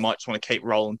over. They might just want to keep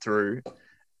rolling through.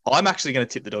 I'm actually going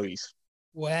to tip the Doggies.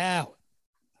 Wow.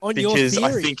 On your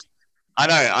theory.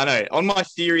 I know. On my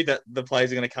theory that the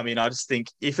players are going to come in, I just think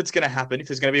if it's going to happen, if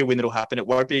there's going to be a win that'll happen, it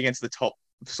won't be against the top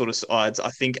sort of sides. I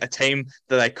think a team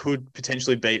that they could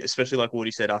potentially beat, especially like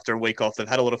Woody said, after a week off, they've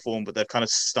had a lot of form, but they've kind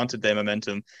of stunted their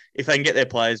momentum. If they can get their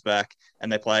players back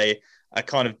and they play a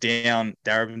kind of down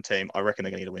Darebin team, I reckon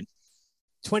they're going to get a win.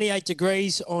 28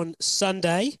 degrees on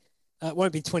Sunday. It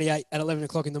won't be 28 at 11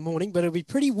 o'clock in the morning, but it'll be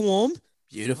pretty warm.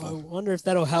 Beautiful. I wonder if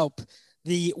that'll help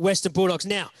the Western Bulldogs.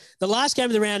 Now, the last game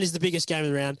of the round is the biggest game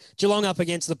of the round. Geelong up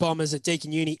against the Bombers at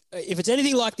Deakin Uni. If it's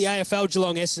anything like the AFL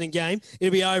Geelong-Essendon game,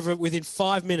 it'll be over within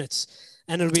 5 minutes,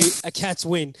 and it'll be a Cats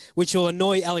win, which will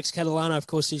annoy Alex Catalano. Of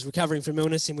course, he's recovering from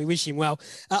illness, and we wish him well.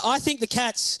 I think the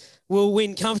Cats will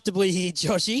win comfortably here,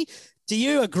 Joshy. Do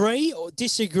you agree or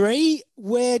disagree?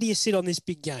 Where do you sit on this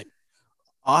big game?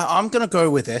 I'm going to go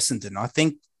with Essendon. I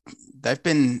think they've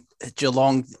been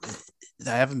Geelong. They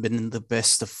haven't been in the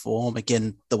best of form.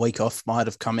 Again, the week off might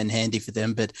have come in handy for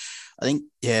them, but I think,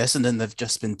 Essendon, they've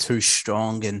just been too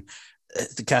strong, and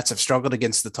the Cats have struggled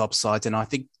against the top sides, and I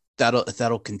think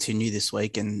that'll continue this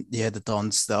week. And the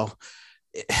Dons, I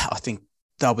think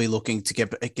they'll be looking to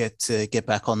get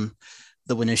back on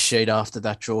the winner's sheet after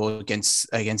that draw against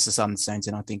the Southern Saints,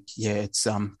 and I think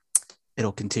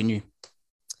it'll continue.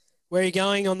 Where are you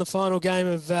going on the final game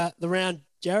of the round,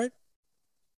 Jared?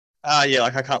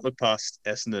 I can't look past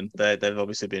Essendon. They've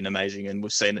obviously been amazing, and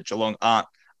we've seen that Geelong aren't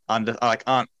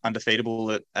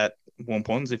undefeatable at Warm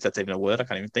Ponds, if that's even a word. I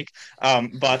can't even think.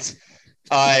 But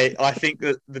I think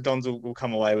that the Dons will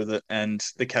come away with it, and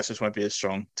the Cats just won't be as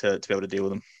strong to be able to deal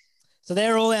with them. So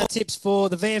there are all our tips for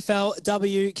the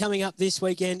VFLW coming up this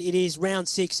weekend. It is round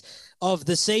 6 of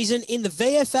the season. In the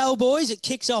VFL, boys, it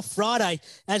kicks off Friday,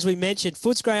 as we mentioned.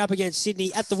 Footscray up against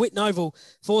Sydney at the Whitten Oval.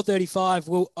 4:35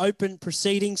 will open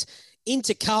proceedings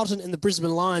into Carlton and the Brisbane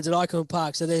Lions at Icon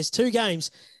Park. So there's 2 games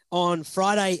on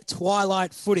Friday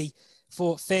twilight footy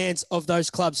for fans of those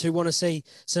clubs who want to see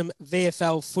some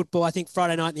VFL football. I think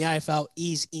Friday night in the AFL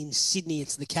is in Sydney.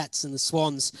 It's the Cats and the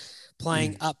Swans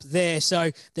playing up there.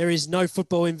 So there is no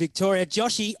football in Victoria.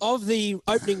 Joshy, of the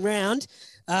opening round,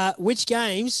 which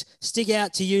games stick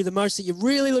out to you the most that you're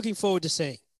really looking forward to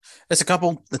seeing? There's a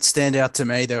couple that stand out to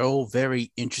me. They're all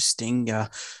very interesting.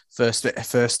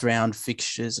 First round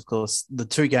fixtures, of course. The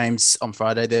two games on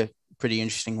Friday, they're pretty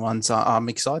interesting ones. I'm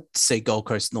excited to see Gold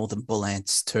Coast Northern Bull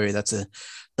Ants too. That's a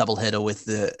double header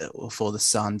for the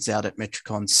Suns out at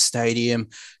Metricon Stadium.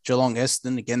 Geelong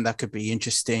Eston, again, that could be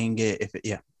interesting. It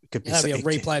could be a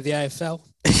replay of the AFL.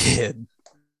 Yeah,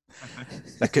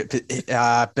 that could be,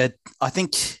 but I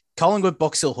think Collingwood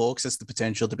Box Hill Hawks has the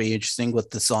potential to be interesting with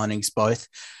the signings both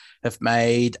have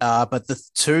made. But the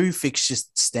two fixtures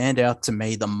that stand out to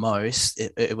me the most,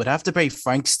 it would have to be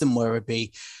Frankston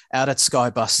Werribee out at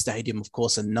Skybus Stadium, of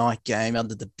course, a night game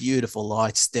under the beautiful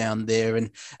lights down there,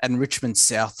 and Richmond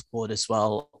Southport as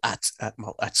well at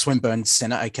Swinburne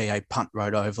Centre, aka Punt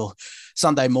Road Oval,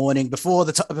 Sunday morning before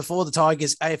the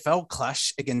Tigers AFL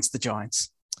clash against the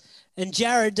Giants. And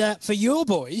Jared, for your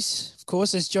boys, of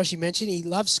course, as Joshy mentioned, he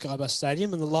loves Skybus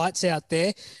Stadium and the lights out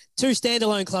there. Two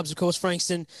standalone clubs, of course,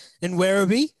 Frankston and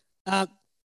Werribee.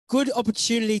 Good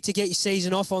opportunity to get your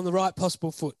season off on the right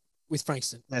possible foot with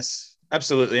Frankston. Yes,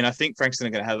 absolutely. And I think Frankston are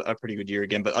going to have a pretty good year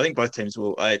again, but I think both teams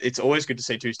will. It's always good to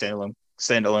see two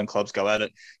standalone clubs go at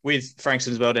it. With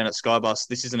Frankston as well down at Skybus,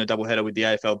 this isn't a doubleheader with the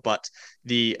AFL, but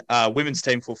the women's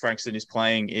team for Frankston is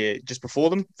playing just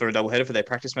before them for a doubleheader for their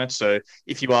practice match. So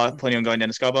if you are planning on going down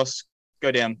to Skybus,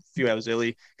 go down a few hours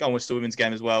early, go and watch the women's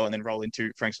game as well, and then roll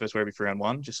into Frankston vs Werribee for round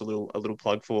one. Just a little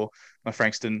plug for my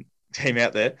Frankston team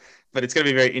out there. But it's going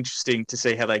to be very interesting to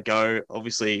see how they go.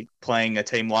 Obviously, playing a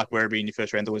team like Werribee in your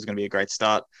first round is always going to be a great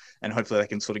start, and hopefully they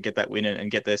can sort of get that win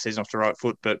and get their season off the right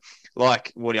foot. But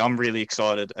like Woody, I'm really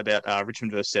excited about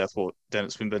Richmond versus Southport down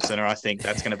at Swinburne Centre. I think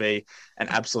that's going to be an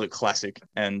absolute classic,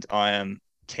 and I am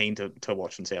keen to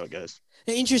watch and see how it goes.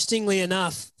 Interestingly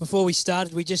enough, before we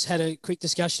started, we just had a quick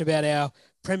discussion about our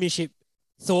premiership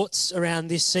thoughts around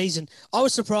this season. I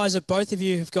was surprised that both of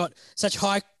you have got such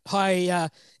high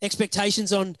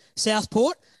expectations on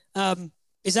Southport.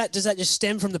 Does that just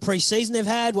stem from the pre-season they've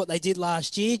had, what they did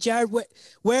last year? Jared,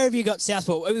 where have you got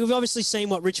Southport? We've obviously seen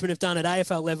what Richmond have done at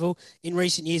AFL level in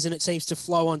recent years, and it seems to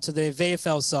flow onto their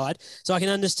VFL side. So I can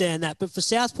understand that. But for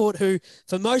Southport, who,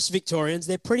 for most Victorians,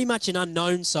 they're pretty much an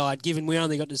unknown side, given we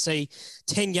only got to see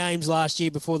 10 games last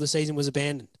year before the season was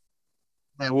abandoned.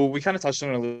 Yeah, well, we kind of touched on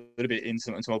it a little bit in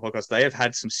some more podcasts. They have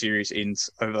had some serious ins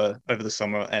over the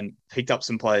summer and picked up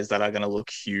some players that are going to look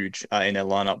huge in their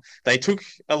lineup. They took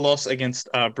a loss against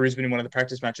Brisbane in one of the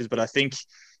practice matches, but I think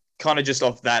kind of just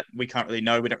off that, we can't really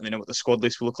know. We don't really know what the squad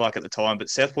list will look like at the time, but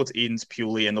Southport's ins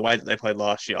purely and the way that they played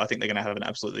last year, I think they're going to have an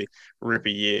absolutely ripper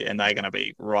year and they're going to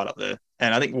be right up there.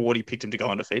 And I think Wardy picked them to go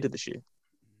undefeated this year.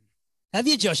 Have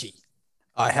you, Joshy?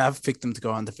 I have picked them to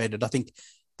go undefeated. I think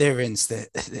their ends,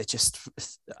 they're just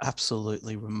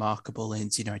absolutely remarkable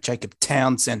ends. You know, Jacob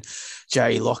Townsend,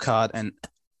 Jay Lockhart, and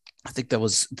I think there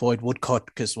was Boyd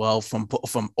Woodcock as well from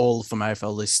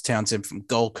AFL lists. Townsend from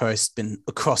Gold Coast, been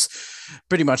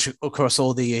pretty much across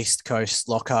all the East Coast.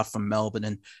 Lockhart from Melbourne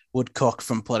and Woodcock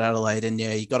from Port Adelaide. And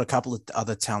yeah, you got a couple of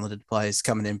other talented players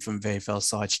coming in from VFL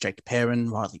sides: Jacob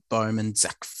Heron, Riley Bowman,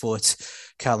 Zach Foote,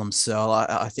 Callum Searle.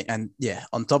 I think, and yeah,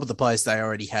 on top of the players they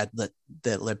already had, that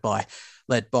they're led by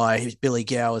Billy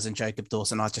Gowers and Jacob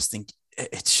Dawson. I just think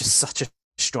it's just such a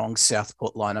strong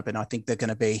Southport lineup, and I think they're going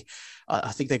to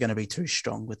be too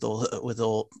strong with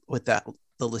that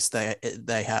the list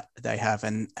they have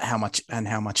and how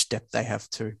much depth they have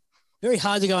too. Very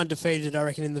hard to go undefeated, I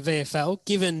reckon, in the VFL,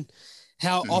 given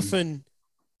how often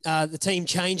the team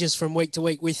changes from week to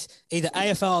week with either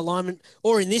AFL alignment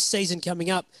or in this season coming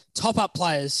up, top up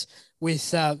players with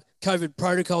COVID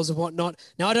protocols and whatnot.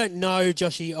 Now, I don't know,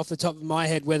 Joshy, off the top of my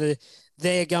head, whether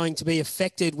they're going to be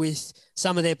affected with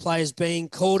some of their players being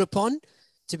called upon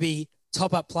to be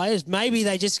top-up players. Maybe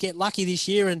they just get lucky this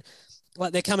year and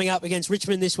like they're coming up against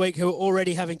Richmond this week, who are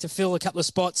already having to fill a couple of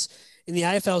spots in the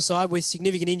AFL side with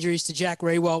significant injuries to Jack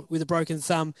Rewalt with a broken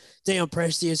thumb. Dion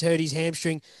Presti has hurt his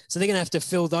hamstring. So they're going to have to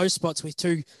fill those spots with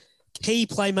two key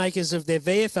playmakers of their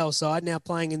VFL side now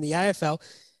playing in the AFL.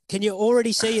 Can you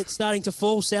already see it starting to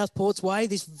fall Southport's way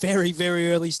this very,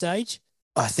 very early stage?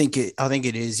 I think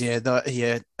it is. Yeah.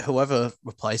 Whoever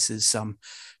replaces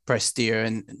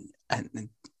Prestia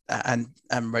and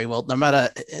Rewalt, no matter,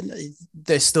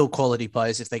 they're still quality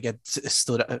players if they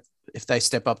if they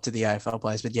step up to the AFL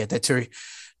players. But yeah, they're two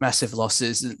massive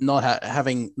losses. Not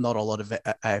having a lot of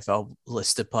AFL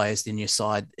listed players in your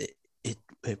side,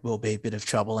 it will be a bit of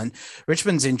trouble. And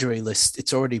Richmond's injury list,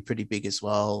 it's already pretty big as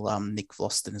well. Nick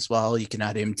Vlastuin as well. You can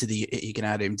add him to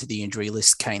the injury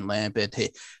list. Kane Lambert,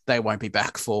 they won't be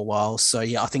back for a while. So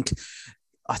yeah, I think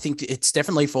it's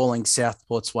definitely falling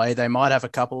Southport's way. They might have a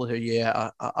couple who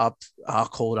are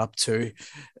called up to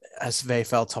as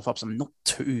VFL top ups. I'm not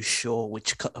too sure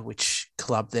which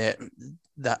club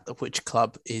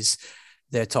is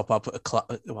their top up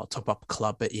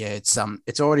club, but yeah, it's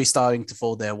already starting to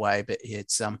fall their way. But yeah,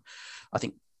 I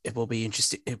think it will be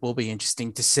interesting. It will be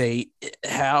interesting to see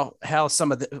how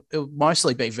some of it'll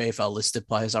mostly be VFL listed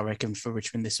players, I reckon, for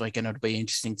Richmond this week, and it'll be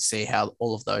interesting to see how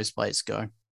all of those players go.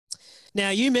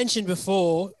 Now, you mentioned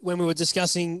before when we were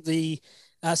discussing the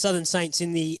Southern Saints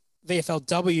in the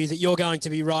VFLW that you're going to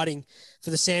be riding for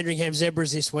the Sandringham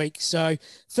Zebras this week. So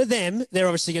for them, they're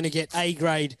obviously going to get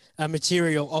A-grade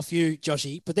material off you,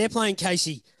 Joshy, but they're playing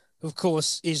Casey, of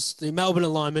course, is the Melbourne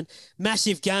alignment.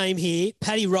 Massive game here.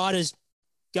 Paddy Ryder's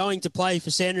going to play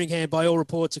for Sandringham by all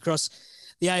reports across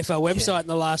the AFL website in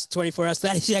the last 24 hours.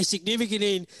 That is a significant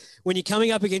in when you're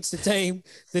coming up against a team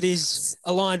that is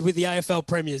aligned with the AFL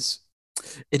premiers.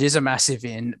 It is a massive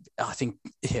in. I think,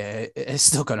 yeah, it's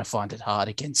still going to find it hard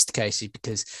against Casey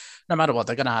because no matter what,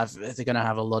 they're going to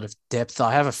have a lot of depth.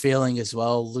 I have a feeling as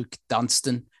well. Luke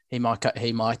Dunstan, he might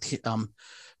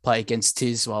play against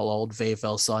his old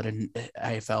VFL side and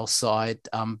AFL side.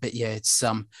 But yeah,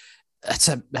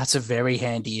 that's a very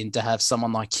handy in to have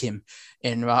someone like him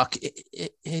in ruck.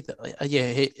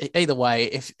 Either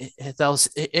way,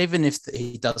 even if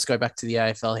he does go back to the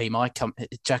AFL, he might come.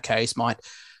 Jack Hayes might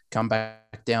come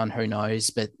back down, who knows?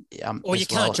 But or you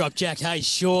can't drop Jack Hayes,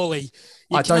 surely.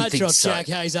 You can't drop Jack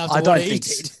Hayes after what he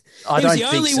did. He was the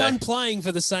only one playing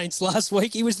for the Saints last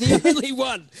week. He was the only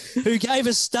one who gave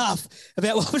us stuff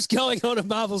about what was going on at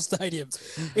Marvel Stadium.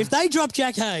 If they drop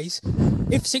Jack Hayes,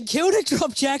 if St Kilda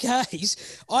drop Jack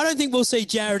Hayes, I don't think we'll see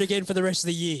Jared again for the rest of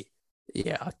the year.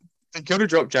 Yeah. St Kilda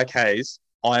drop Jack Hayes,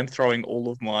 I am throwing all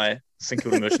of my St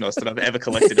Kilda merchandise that I've ever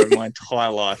collected over my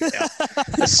entire life out,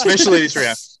 especially this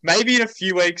round. Maybe in a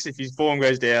few weeks, if his form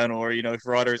goes down or, if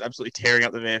Ryder is absolutely tearing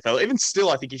up the VFL, even still,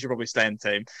 I think he should probably stay in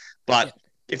the team. But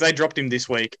if they dropped him this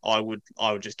week, I would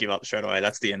just give up straight away.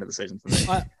 That's the end of the season for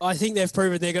me. I think they've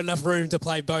proven they've got enough room to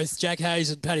play both Jack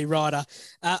Hayes and Paddy Ryder.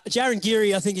 Jaron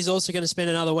Geary, I think, is also going to spend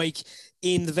another week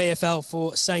in the VFL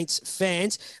for Saints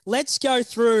fans. Let's go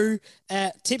through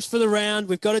tips for the round.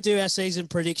 We've got to do our season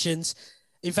predictions.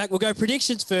 In fact, we'll go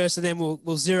predictions first and then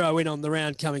we'll zero in on the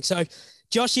round coming. So,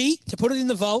 Joshy, to put it in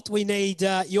the vault, we need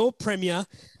your premier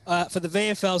for the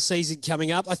VFL season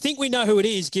coming up. I think we know who it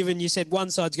is, given you said one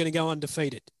side's going to go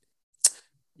undefeated.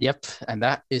 Yep, and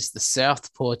that is the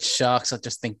Southport Sharks. I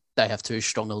just think they have too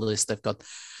strong a list. They've got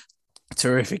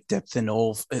terrific depth in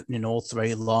all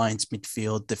three lines,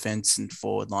 midfield, defence and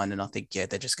forward line. And I think, they're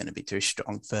just going to be too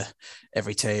strong for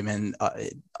every team. And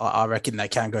I reckon they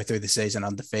can go through the season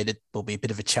undefeated. Will be a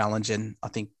bit of a challenge. And I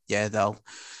think, they'll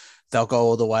go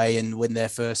all the way and win their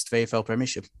first VFL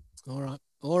premiership. All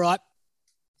right.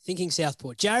 Thinking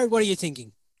Southport. Jared, what are you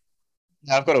thinking?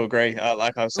 I've got to agree.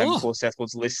 Like I was saying before,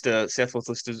 Southport's list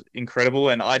is incredible.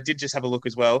 And I did just have a look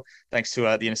as well, thanks to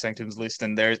the Inner Sanctum's list.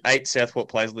 And there's 8 Southport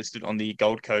players listed on the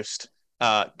Gold Coast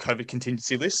COVID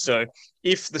contingency list. So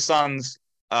if the Suns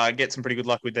get some pretty good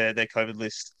luck with their COVID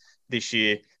list this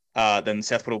year, then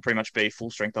Southport will pretty much be full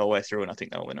strength the whole way through. And I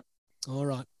think they'll win it. All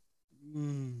right.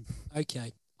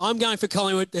 Okay. I'm going for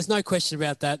Collingwood. There's no question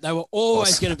about that. They were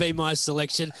always going to be my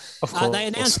selection. They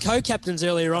announced co-captains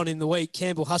earlier on in the week.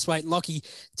 Campbell Huswaite and Lockie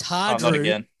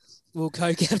Tardrew will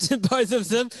co-captain both of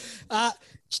them.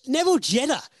 Neville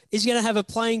Jetta is going to have a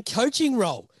playing coaching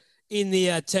role in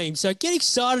the team. So get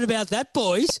excited about that,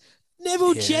 boys.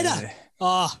 Neville Jetta.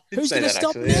 Who's going to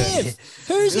stop Nev?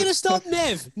 Who's going to stop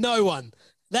Nev? No one.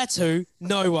 That's who.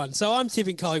 No one. So I'm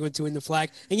tipping Collingwood to win the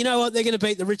flag. And you know what? They're going to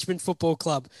beat the Richmond Football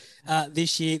Club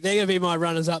this year. They're going to be my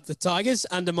runners-up, the Tigers,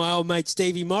 under my old mate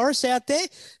Stevie Morris out there,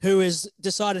 who has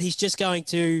decided he's just going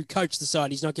to coach the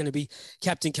side. He's not going to be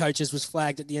captain coach, as was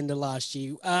flagged at the end of last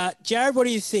year. Jared, what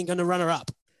do you think on the runner-up?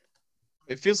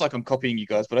 It feels like I'm copying you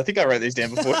guys, but I think I wrote these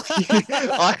down before.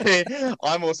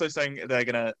 I'm also saying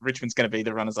Richmond's going to be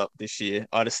the runners-up this year.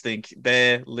 I just think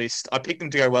their list, I picked them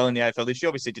to go well in the AFL this year.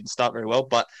 Obviously, it didn't start very well,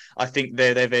 but I think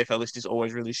their VFL list is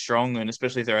always really strong, and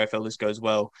especially if their AFL list goes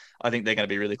well, I think they're going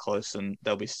to be really close, and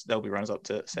they'll be runners-up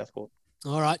to Southport.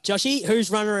 All right, Joshy,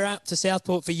 who's runner-up to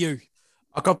Southport for you?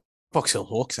 I got Box Hill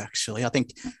Hawks, actually. I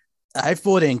think they've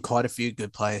brought in quite a few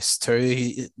good players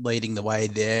too. Leading the way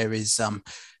there is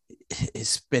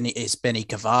Benny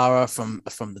Cavara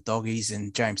from the Doggies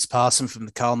and James Parson from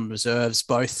the Carlton Reserves,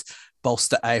 both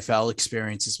bolster AFL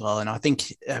experience as well. And I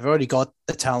think I've already got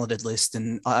a talented list.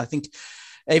 And I think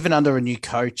even under a new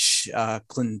coach,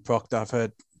 Clinton Proctor, I've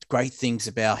heard great things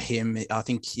about him. I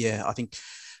think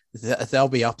they'll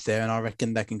be up there, and I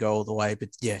reckon they can go all the way. But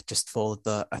yeah, just fall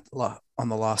on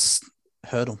the last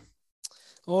hurdle.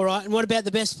 All right. And what about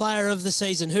the best player of the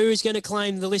season? Who is going to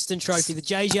claim the Liston Trophy, the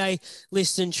JJ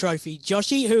Liston Trophy?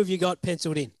 Joshy, who have you got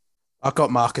penciled in? I've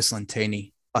got Marcus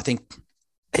Lentini. I think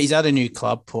he's at a new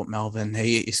club, Port Melbourne.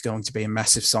 He is going to be a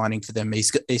massive signing for them.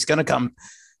 He's going to come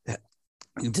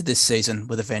into this season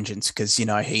with a vengeance because he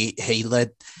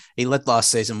led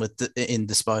last season in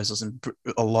disposals and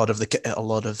a lot of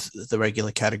the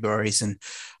regular categories, and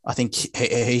I think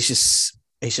he's just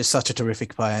such a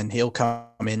terrific player, and he'll come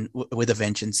in with a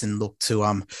vengeance and look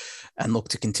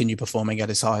to continue performing at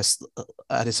his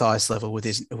highest level with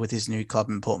his new club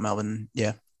in Port Melbourne.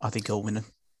 Yeah, I think he'll win it.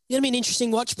 It's going to be an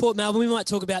interesting watch, Port Melbourne. We might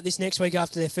talk about this next week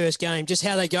after their first game, just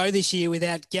how they go this year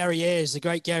without Gary Ayres, the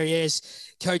great Gary Ayres,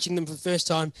 coaching them for the first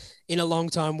time in a long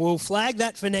time. We'll flag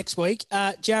that for next week.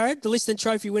 Jared, the Liston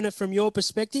Trophy winner from your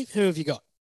perspective, who have you got?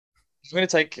 I'm going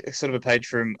to take sort of a page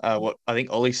from what I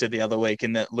think Ollie said the other week,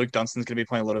 in that Luke Dunstan's going to be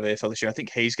playing a lot of AFL this year. I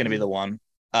think he's going to be the one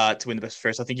to win the best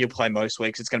first. I think he'll play most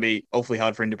weeks. It's going to be awfully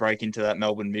hard for him to break into that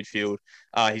Melbourne midfield.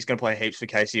 He's going to play heaps for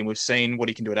Casey, and we've seen what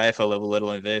he can do at AFL level, let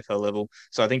alone VFL level.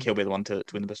 So I think he'll be the one to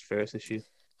win the best first this year.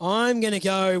 I'm going to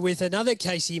go with another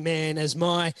Casey man as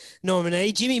my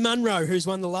nominee, Jimmy Munro, who's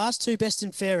won the last two best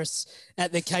and fairest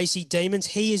at the Casey Demons.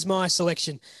 He is my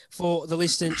selection for the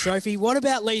Liston Trophy. What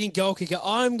about leading goal kicker?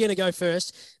 I'm going to go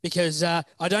first because I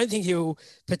don't think he'll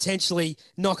potentially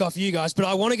knock off you guys, but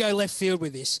I want to go left field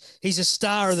with this. He's a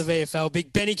star of the VFL,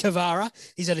 big Benny Cavara.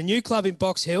 He's at a new club in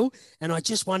Box Hill, and I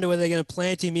just wonder whether they're going to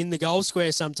plant him in the goal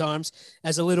square sometimes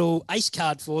as a little ace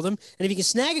card for them. And if he can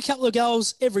snag a couple of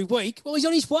goals every week, well, he's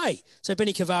on his way. So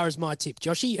Benny Cavara is my tip.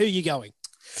 Joshy, who are you going?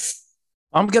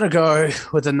 I'm going to go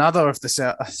with another of the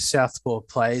Southport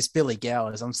players, Billy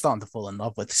Gowers. I'm starting to fall in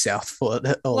love with Southport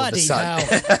all Bloody of a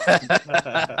sudden.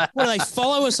 Hell. What, do they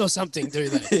follow us or something, do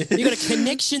they? You got a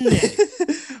connection there.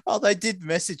 Oh, they did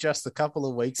message us a couple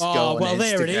of weeks ago. Oh, well, on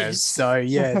there it Instagram. is. So,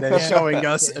 yeah, they're showing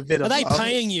us a bit Are of... Are they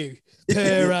paying you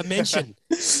per mention?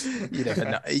 You never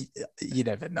know. You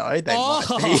never know. They Oh,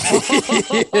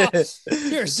 might be.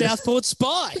 You're a Southport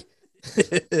spy.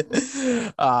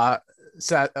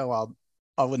 Well,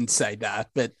 I wouldn't say that,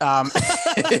 but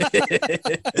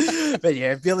but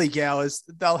yeah, Billy Gowers.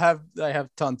 They have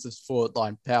tons of forward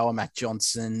line power. Matt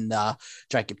Johnson,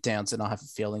 Jacob Townsend. I have a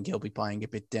feeling he'll be playing a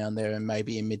bit down there and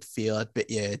maybe in midfield. But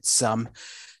yeah, it's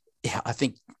I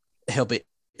think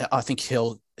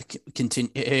he'll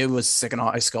continue. He was second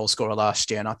highest goal scorer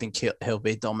last year, and I think he'll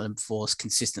be a dominant force,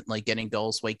 consistently getting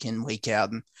goals week in, week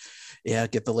out, and yeah,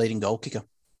 get the leading goal kicker.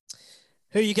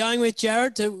 Who are you going with,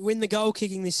 Jared, to win the goal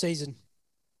kicking this season?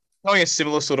 Going a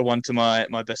similar sort of one to my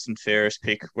best and fairest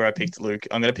pick, where I picked Luke.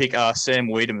 I'm going to pick Sam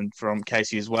Wiedemann from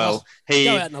Casey as well.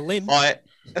 Go out on a limb.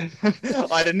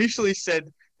 I'd initially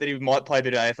said that he might play a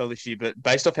bit of AFL this year, but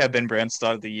based off how Ben Brown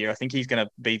started the year, I think he's going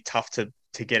to be tough to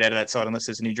get out of that side unless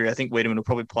there's an injury. I think Wiedemann will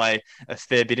probably play a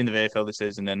fair bit in the VFL this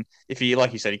season, and if he,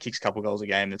 like you said, he kicks a couple of goals a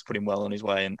game, that's put him well on his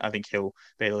way, and I think he'll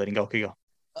be the leading goal kicker.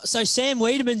 So Sam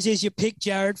Wiedemann's is your pick,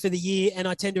 Jared, for the year, and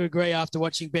I tend to agree after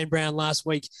watching Ben Brown last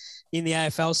week in the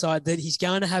AFL side that he's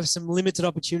going to have some limited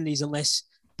opportunities unless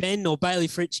Ben or Bailey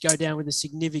Fritsch go down with a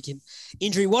significant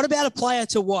injury. What about a player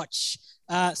to watch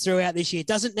throughout this year? It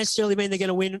doesn't necessarily mean they're going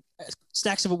to win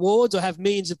stacks of awards or have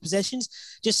millions of possessions,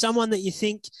 just someone that you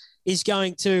think is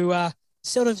going to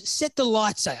sort of set the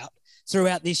lights out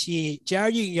throughout this year.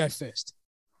 Jared, you can go first.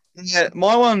 Yeah,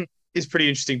 my one is pretty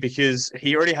interesting because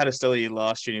he already had a stellar year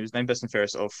last year. He was named best and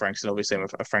fairest of Frankston, obviously I'm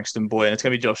a Frankston boy, and it's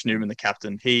going to be Josh Newman, the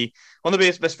captain. He won the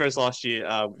best fairest last year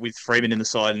with Freeman in the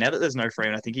side. And now that there's no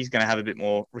Freeman, I think he's going to have a bit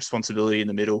more responsibility in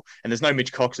the middle. And there's no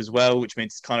Mitch Cox as well, which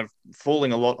means it's kind of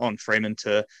falling a lot on Freeman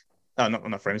to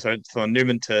not Freeman, sorry, for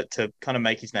Newman to kind of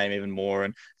make his name even more.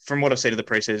 And from what I've seen of the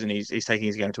preseason, he's taking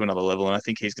his game to another level, and I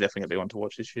think he's definitely going to be one to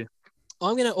watch this year.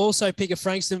 I'm going to also pick a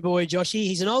Frankston boy, Joshy.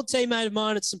 He's an old teammate of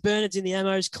mine at St Bernard's in the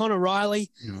Ammos, Connor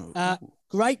Riley.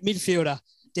 Great midfielder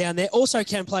down there. Also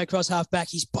can play across half-back.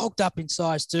 He's bulked up in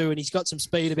size too, and he's got some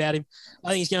speed about him. I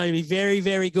think he's going to be very,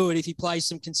 very good if he plays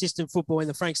some consistent football in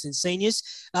the Frankston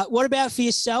seniors. What about for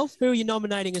yourself? Who are you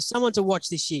nominating as someone to watch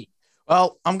this year?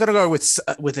 Well, I'm going to go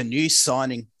with a new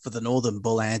signing for the Northern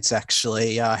Bull Ants,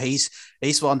 actually.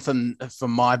 He's one from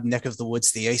my neck of the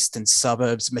woods, the eastern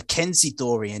suburbs, Mackenzie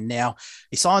Dorian. Now,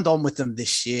 he signed on with them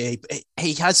this year.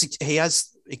 He has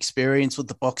experience with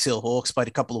the Box Hill Hawks, played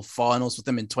a couple of finals with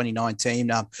them in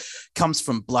 2019, comes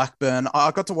from Blackburn.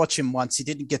 I got to watch him once. He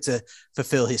didn't get to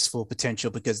fulfill his full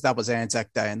potential because that was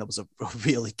Anzac Day and that was a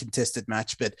really contested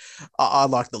match, but I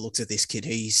like the looks of this kid.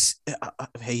 He's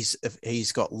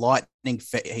got lightning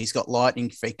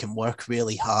feet, can work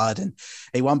really hard, and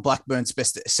he won Blackburn's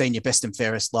senior best and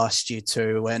fairest last year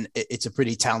too, and it's a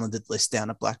pretty talented list down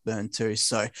at Blackburn too.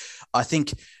 So I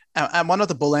think, and one of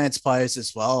the Bull Ants players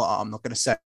as well, I'm not going to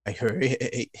say who,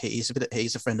 he's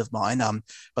a friend of mine, but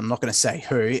I'm not going to say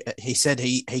who. He said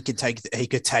he could take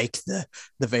the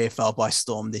VFL by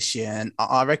storm this year, and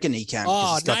I reckon he can.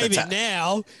 Oh,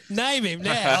 name him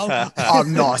now.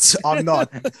 I'm not.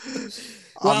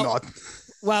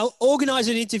 Well, organise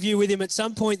an interview with him at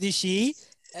some point this year,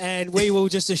 and we will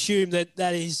just assume that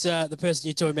is the person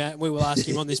you're talking about, and we will ask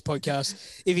him on this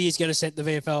podcast if he is going to set the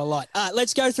VFL alight.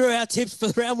 Let's go through our tips for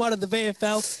round one of the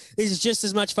VFL. This is just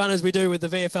as much fun as we do with the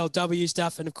VFLW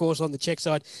stuff, and of course on the check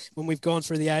side when we've gone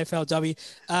through the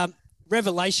AFLW.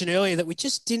 Revelation earlier that we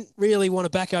just didn't really want to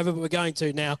back over, but we're going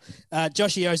to now.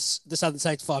 Joshy owes the Southern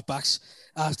Saints $5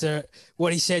 after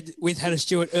what he said with Hannah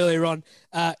Stuart earlier on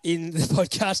in the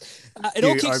podcast. It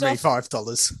all kicks off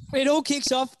 $5. It all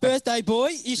kicks off. Birthday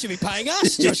boy, you should be paying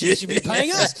us. Josh, you should be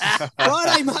paying us.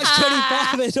 Friday, March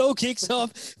 25. It all kicks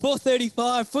off 4:35.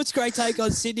 Footscray take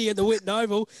on Sydney at the Whitten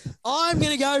Oval. I'm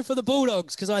going to go for the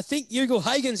Bulldogs because I think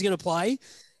Ugle-Hagen's going to play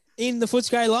in the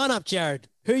Footscray lineup. Jared,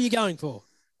 who are you going for?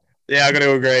 Yeah, I got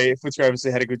to agree. Footscray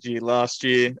obviously had a good year last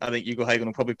year. I think Ugle-Hagen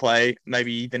will probably play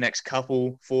maybe the next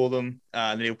couple for them,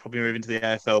 and then he'll probably move into the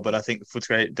AFL. But I think the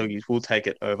Footscray Doggies will take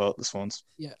it over the Swans.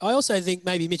 Yeah, I also think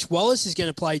maybe Mitch Wallace is going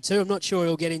to play too. I'm not sure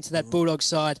he'll get into that Bulldog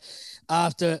side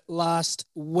after last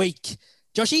week.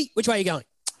 Joshy, which way are you going?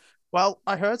 Well,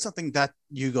 I heard something that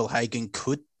Ugle-Hagen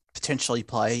could potentially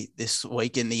play this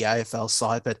week in the AFL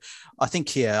side, but I think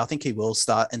he will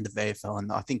start in the VFL,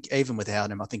 and I think even without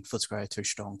him, I think Footscray are too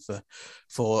strong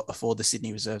for the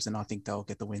Sydney Reserves, and I think they'll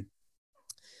get the win.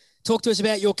 Talk to us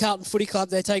about your Carlton Footy Club.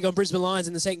 They take on Brisbane Lions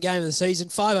in the second game of the season,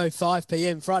 5:05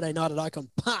 p.m. Friday night at Icon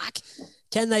Park.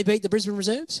 Can they beat the Brisbane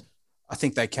Reserves? I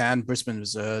think they can. Brisbane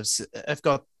Reserves have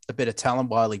got a bit of talent.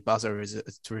 Wiley Buzzer is a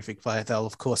terrific player. They'll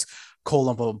of course call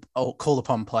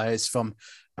upon players from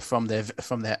their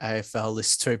AFL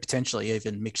list too, potentially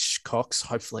even Mitch Cox.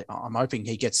 Hopefully, I'm hoping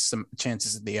he gets some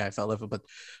chances at the AFL level, but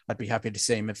I'd be happy to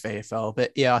see him at VFL.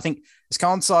 But yeah, I think this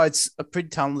Carlton side's a pretty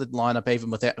talented lineup,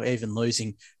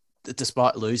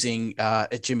 despite losing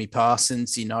Jimmy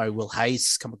Parsons. Will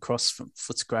Hayes come across from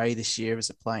Footscray this year as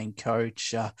a playing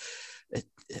coach.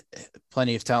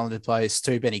 Plenty of talented players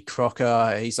too. Benny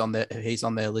Crocker, he's on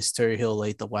their list too. He'll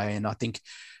lead the way, and I think.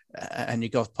 And you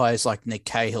got players like Nick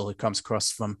Cahill who comes across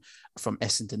from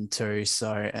Essendon too.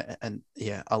 So and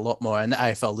yeah, a lot more, and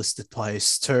AFL listed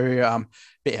players too.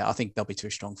 But yeah, I think they'll be too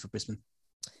strong for Brisbane.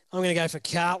 I'm going to go for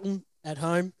Carlton at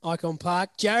home, Icon Park.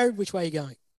 Jared, which way are you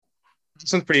going?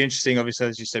 This one's pretty interesting. Obviously,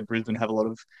 as you said, Brisbane have a lot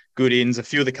of good ins. A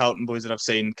few of the Carlton boys that I've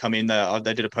seen come in,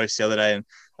 they did a post the other day, and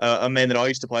a man that I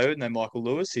used to play with named Michael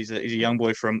Lewis. He's a young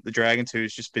boy from the Dragons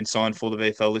who's just been signed for the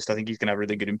VFL list. I think he's going to have a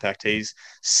really good impact. He's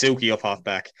silky off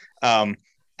halfback. And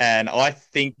I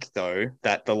think, though,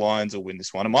 that the Lions will win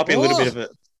this one. It might be a little bit of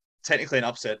technically an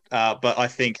upset, but I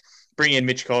think bringing in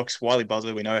Mitch Cox, Wiley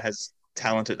Buzzer, we know has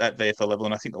talent at that VFL level,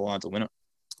 and I think the Lions will win it.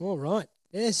 All right.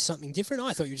 There's something different.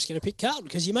 I thought you were just going to pick Carlton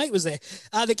because your mate was there.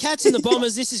 The Cats and the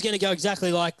Bombers, this is going to go exactly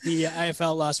like the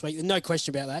AFL last week. No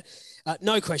question about that.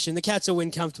 No question. The Cats will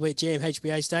win comfortably at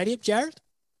GMHBA Stadium. Jared?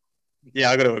 Yeah,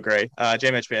 I got to agree.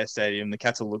 GMHBA Stadium, the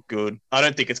Cats will look good. I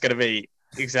don't think it's going to be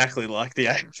exactly like the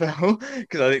AFL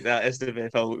because I think that the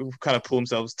VFL will kind of pull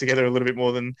themselves together a little bit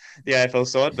more than the AFL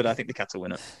side, but I think the Cats will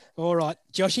win it. All right.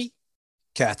 Joshy?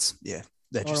 Cats, yeah.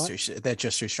 They're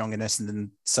just too strong in Essendon,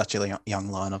 such a young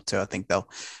lineup too. I think they'll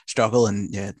struggle, and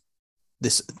yeah,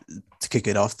 to kick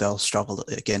it off, they'll struggle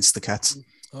against the Cats.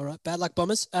 All right, bad luck,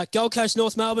 Bombers. Gold Coast,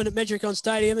 North Melbourne at Metricon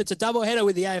Stadium. It's a double header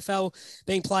with the AFL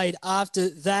being played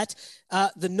after that.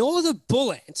 The Northern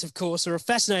Bull Ants, of course, are a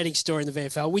fascinating story in the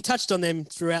VFL. We touched on them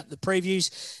throughout the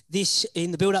previews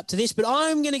in the build up to this, but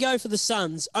I'm going to go for the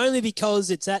Suns only because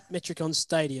it's at Metricon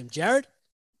Stadium. Jared?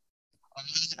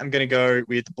 I'm going to go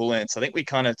with the Bull Ants. I think we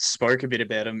kind of spoke a bit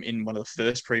about them in one of the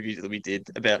first previews that we did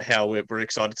about how we're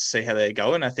excited to see how they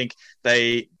go. And I think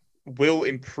they will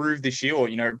improve this year or,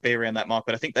 be around that mark.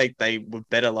 But I think they were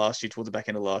better last year towards the back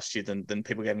end of last year than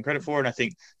people gave them credit for. And I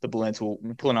think the Bull Ants will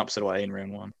pull an upset away in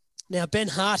round one. Now, Ben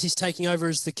Hart is taking over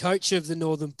as the coach of the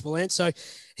Northern Bull Ants. So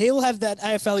he'll have that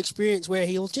AFL experience where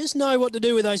he'll just know what to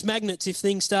do with those magnets if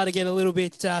things start to get a little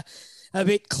bit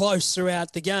close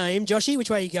throughout the game. Joshy, which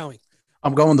way are you going?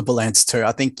 I'm going the Bullants too.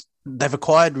 I think they've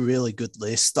acquired a really good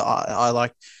list. I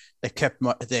like they've kept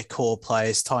their core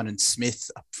players, Tynan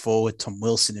Smith up forward, Tom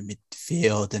Wilson in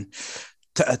midfield, and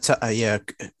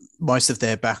most of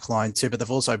their back line too. But they've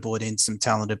also brought in some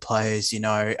talented players.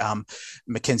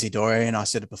 Mackenzie Dorian. I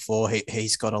said it before.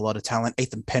 He's got a lot of talent.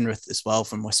 Ethan Penrith as well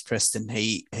from West Preston.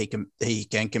 He can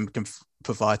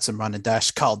provide some run and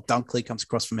dash. Carl Dunkley comes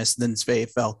across from Essendon's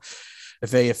VFL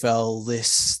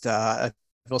list. I've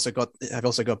also got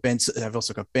Ben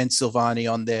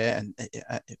Silvani on there, and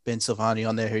Ben Silvani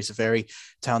on there, who's a very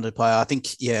talented player. I think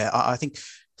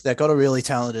they've got a really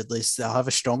talented list. They'll have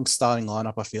a strong starting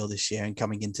lineup, I feel, this year and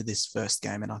coming into this first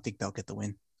game, and I think they'll get the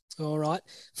win. All right.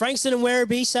 Frankston and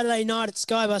Werribee, Saturday night at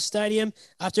Skybus Stadium.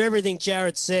 After everything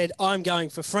Jared said, I'm going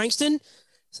for Frankston.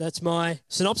 So that's my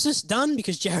synopsis done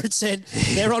because Jared said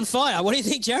they're on fire. What do you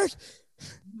think, Jared?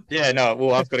 Yeah, no,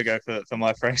 well, I've got to go for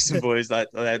my Frankston boys.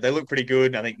 They look pretty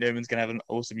good. I think Newman's going to have an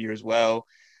awesome year as well.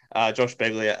 Josh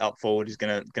Begley up forward is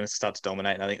going to start to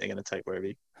dominate, and I think they're going to take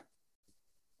Werribee.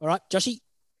 All right, Joshy?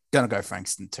 Going to go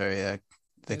Frankston too, yeah.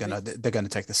 They're going to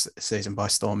take the season by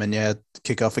storm and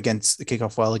kick off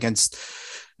well against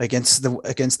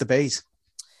the Bees.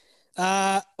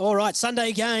 All right,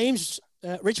 Sunday games.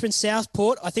 Richmond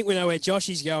Southport. I think we know where Josh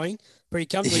is going. Pretty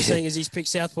comfortably, seeing as he's picked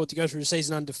Southport to go through the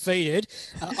season undefeated.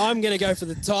 I'm going to go for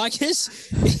the Tigers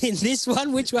in this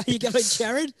one. Which way are you going,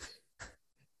 Jared?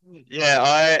 Yeah,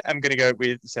 I am going to go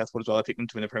with Southport as well. I picked them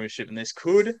to win the premiership, and this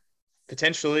could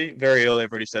potentially, very early,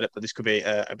 I've already said it, but this could be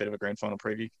a bit of a grand final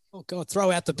preview. Oh, God,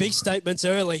 throw out the big statements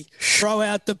early. Throw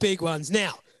out the big ones.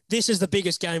 Now, this is the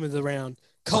biggest game of the round.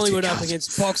 Collingwood up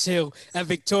against Box Hill at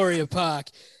Victoria Park.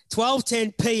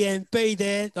 12:10 p.m. Be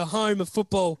there. The home of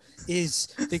football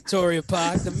is Victoria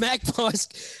Park. The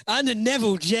Magpies under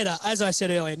Neville Jetta. As I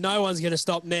said earlier, no one's going to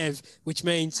stop Nev, which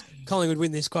means Collingwood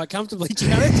win this quite comfortably.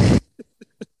 Jared?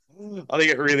 I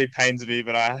think it really pains me,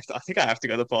 but I think I have to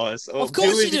go the Pies. Of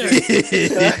course you do.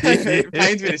 It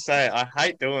pains me to say it. I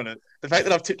hate doing it. The fact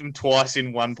that I've tipped them twice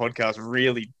in one podcast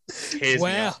really tears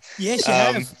me up. Yes, you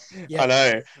have. I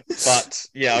know. But,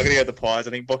 yeah, I'm going to go with the Pies. I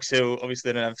think Box Hill,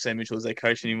 obviously, they don't have Sam Mitchell as their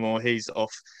coach anymore. He's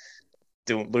off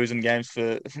losing games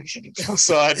for the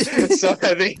side. So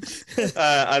I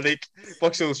think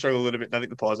Box Hill will struggle a little bit, and I think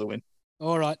the Pies will win.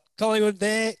 All right. Collingwood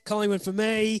there. Collingwood for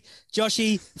me.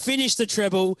 Joshy, finish the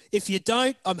treble. If you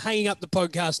don't, I'm hanging up the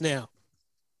podcast now.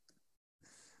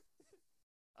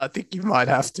 I think you might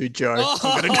have to, Joe. Oh.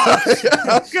 I'm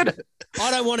going to go.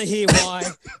 I don't want to hear why.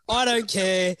 I don't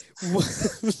care.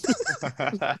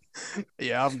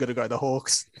 Yeah, I'm going to go the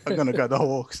Hawks.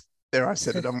 There, I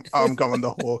said it. I'm going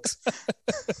the Hawks.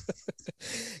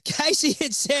 Casey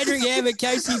at Sandringham at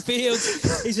Casey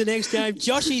Fields is the next game.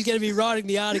 Joshy's going to be writing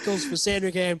the articles for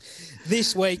Sandringham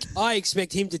this week. I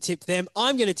expect him to tip them.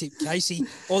 I'm going to tip Casey,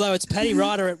 although it's Paddy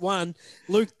Ryder at 1,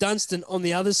 Luke Dunstan on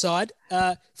the other side.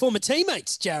 Former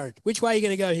teammates, Jared. Which way are you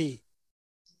going to go here?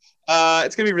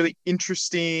 It's going to be really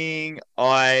interesting.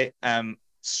 I am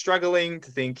struggling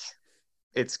to think.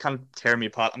 It's kind of tearing me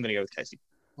apart. I'm going to go with Casey.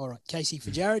 All right, Casey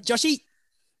for Jared. Joshy?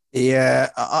 Yeah,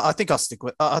 I think I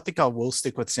will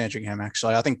stick with Sandringham.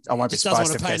 Actually, I think I won't be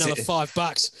surprised if Casey another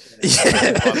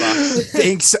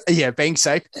 $5. Being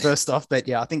safe first off, but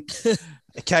yeah, I think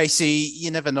Casey.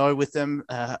 You never know with them.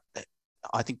 I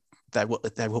think they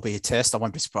will be a test. I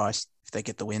won't be surprised if they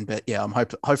get the win. But yeah,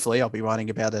 hopefully I'll be writing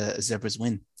about a Zebras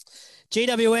win.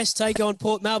 GWS take on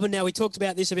Port Melbourne. Now, we talked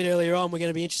about this a bit earlier on. We're going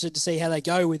to be interested to see how they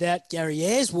go without Gary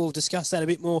Ayres. We'll discuss that a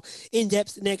bit more in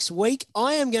depth next week.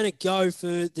 I am going to go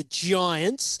for the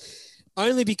Giants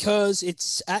only because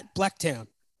it's at Blacktown.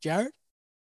 Jared?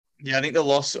 Yeah, I think the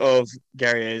loss of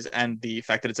Gary Ayres and the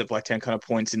fact that it's at Blacktown kind of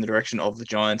points in the direction of the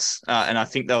Giants. And I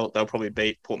think they'll probably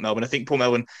beat Port Melbourne. I think Port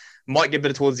Melbourne might get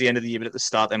better towards the end of the year, but at the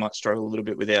start they might struggle a little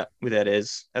bit without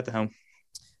Ayres at the helm.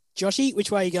 Joshy, which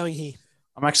way are you going here?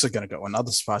 I'm actually going to go another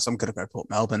surprise. I'm going to go Port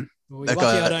Melbourne. Well, you're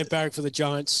lucky I don't barrack for the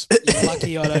Giants. You're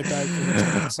lucky I don't barrack for the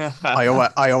Giants.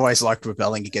 I always like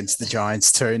rebelling against the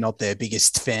Giants too. Not their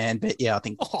biggest fan, but yeah, I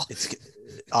think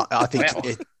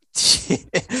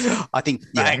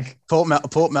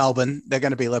Port Melbourne. They're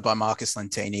going to be led by Marcus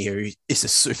Lentini, who is a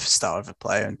superstar of a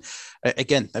player. And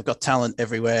again, they've got talent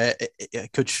everywhere.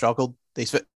 It could struggle.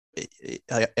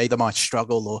 Either might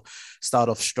struggle or start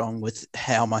off strong with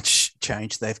how much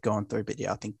change they've gone through. But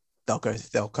yeah, I think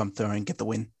they'll come through and get the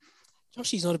win.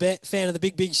 Joshy's not a fan of the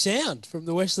big sound from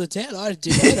the west of the town. I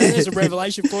didn't know that. There's a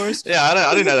revelation for us. Yeah,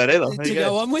 I didn't know that either. To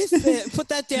go on with. Put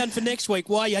that down for next week.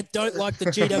 Why you don't like the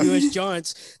GWS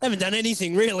Giants. They haven't done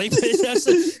anything really, but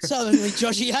suddenly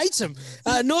Joshy hates them.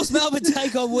 North Melbourne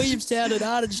take on Williamstown at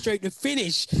Arden Street to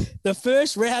finish the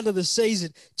first round of the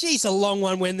season. Geez, a long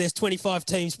one when there's 25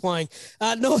 teams playing.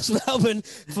 North Melbourne,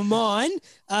 for mine,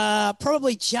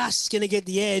 probably just going to get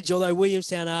the edge, although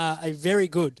Williamstown are a very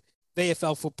good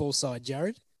VFL football side,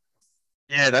 Jared.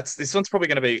 Yeah, this one's probably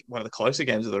going to be one of the closer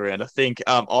games of the round, I think.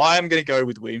 I'm going to go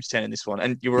with Williamstown in this one.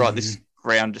 And you were right, this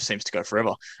round just seems to go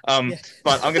forever. But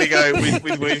I'm going to go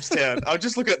with Williamstown. I'll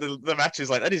just look at the matches.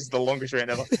 Like, that is the longest round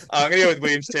ever. I'm going to go with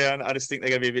Williamstown. I just think they're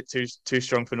going to be a bit too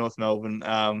strong for North Melbourne.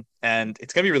 And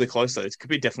it's going to be really close, though. It could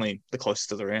be definitely the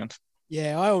closest of the round.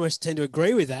 Yeah, I almost tend to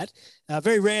agree with that.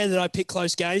 Very rare that I pick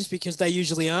close games because they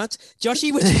usually aren't.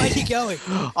 Joshy, which way are you going?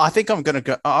 I think I'm going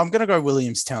to go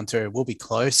Williamstown too. We'll be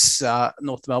close.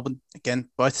 North Melbourne, again,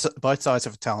 both sides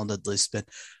have a talented list, but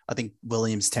I think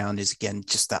Williamstown is, again,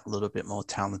 just that little bit more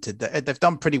talented. They've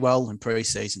done pretty well in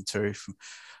pre-season too, from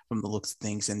the looks of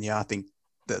things. And yeah, I think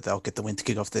that they'll get the win to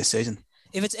kick off their season.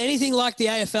 If it's anything like the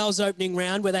AFL's opening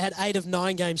round, where they had 8 of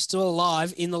 9 games still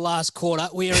alive in the last quarter,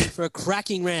 we are in for a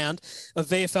cracking round of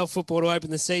VFL football to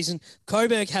open the season.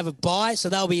 Coburg have a bye, so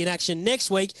they'll be in action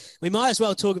next week. We might as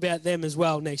well talk about them as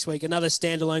well next week, another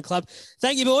standalone club.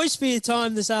 Thank you, boys, for your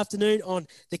time this afternoon on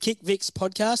the Kick Vix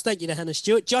podcast. Thank you to Hannah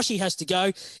Stuart. Joshy has to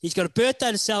go. He's got a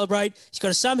birthday to celebrate. He's got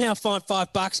to somehow find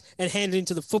 $5 and hand it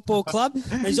into the football club.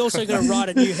 And he's also going to write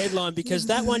a new headline, because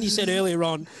that one you said earlier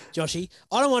on, Joshy,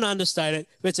 I don't want to understate it,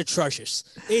 but it's atrocious.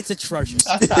 It's atrocious.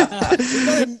 You're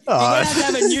going to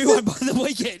have a new one by the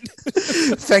weekend.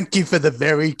 Thank you for the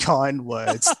very kind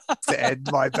words to end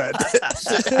my birthday.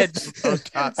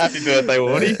 Happy birthday,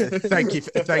 Wardy.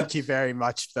 Thank you very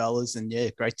much, fellas. And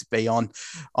yeah, great to be on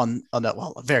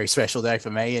a very special day for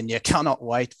me. And yeah, cannot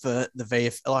wait for the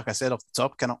VFL. Like I said off the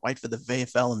top, cannot wait for the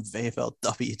VFL and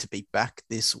VFLW to be back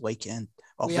this weekend.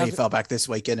 VFL back this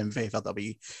weekend and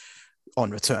VFLW on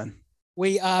return.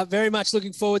 We are very much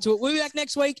looking forward to it. We'll be back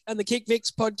next week on the Kick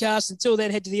Vix podcast. Until then,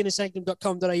 head to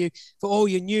theinnersanctum.com.au for all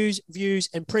your news, views,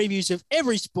 and previews of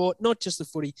every sport, not just the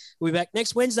footy. We'll be back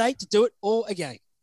next Wednesday to do it all again.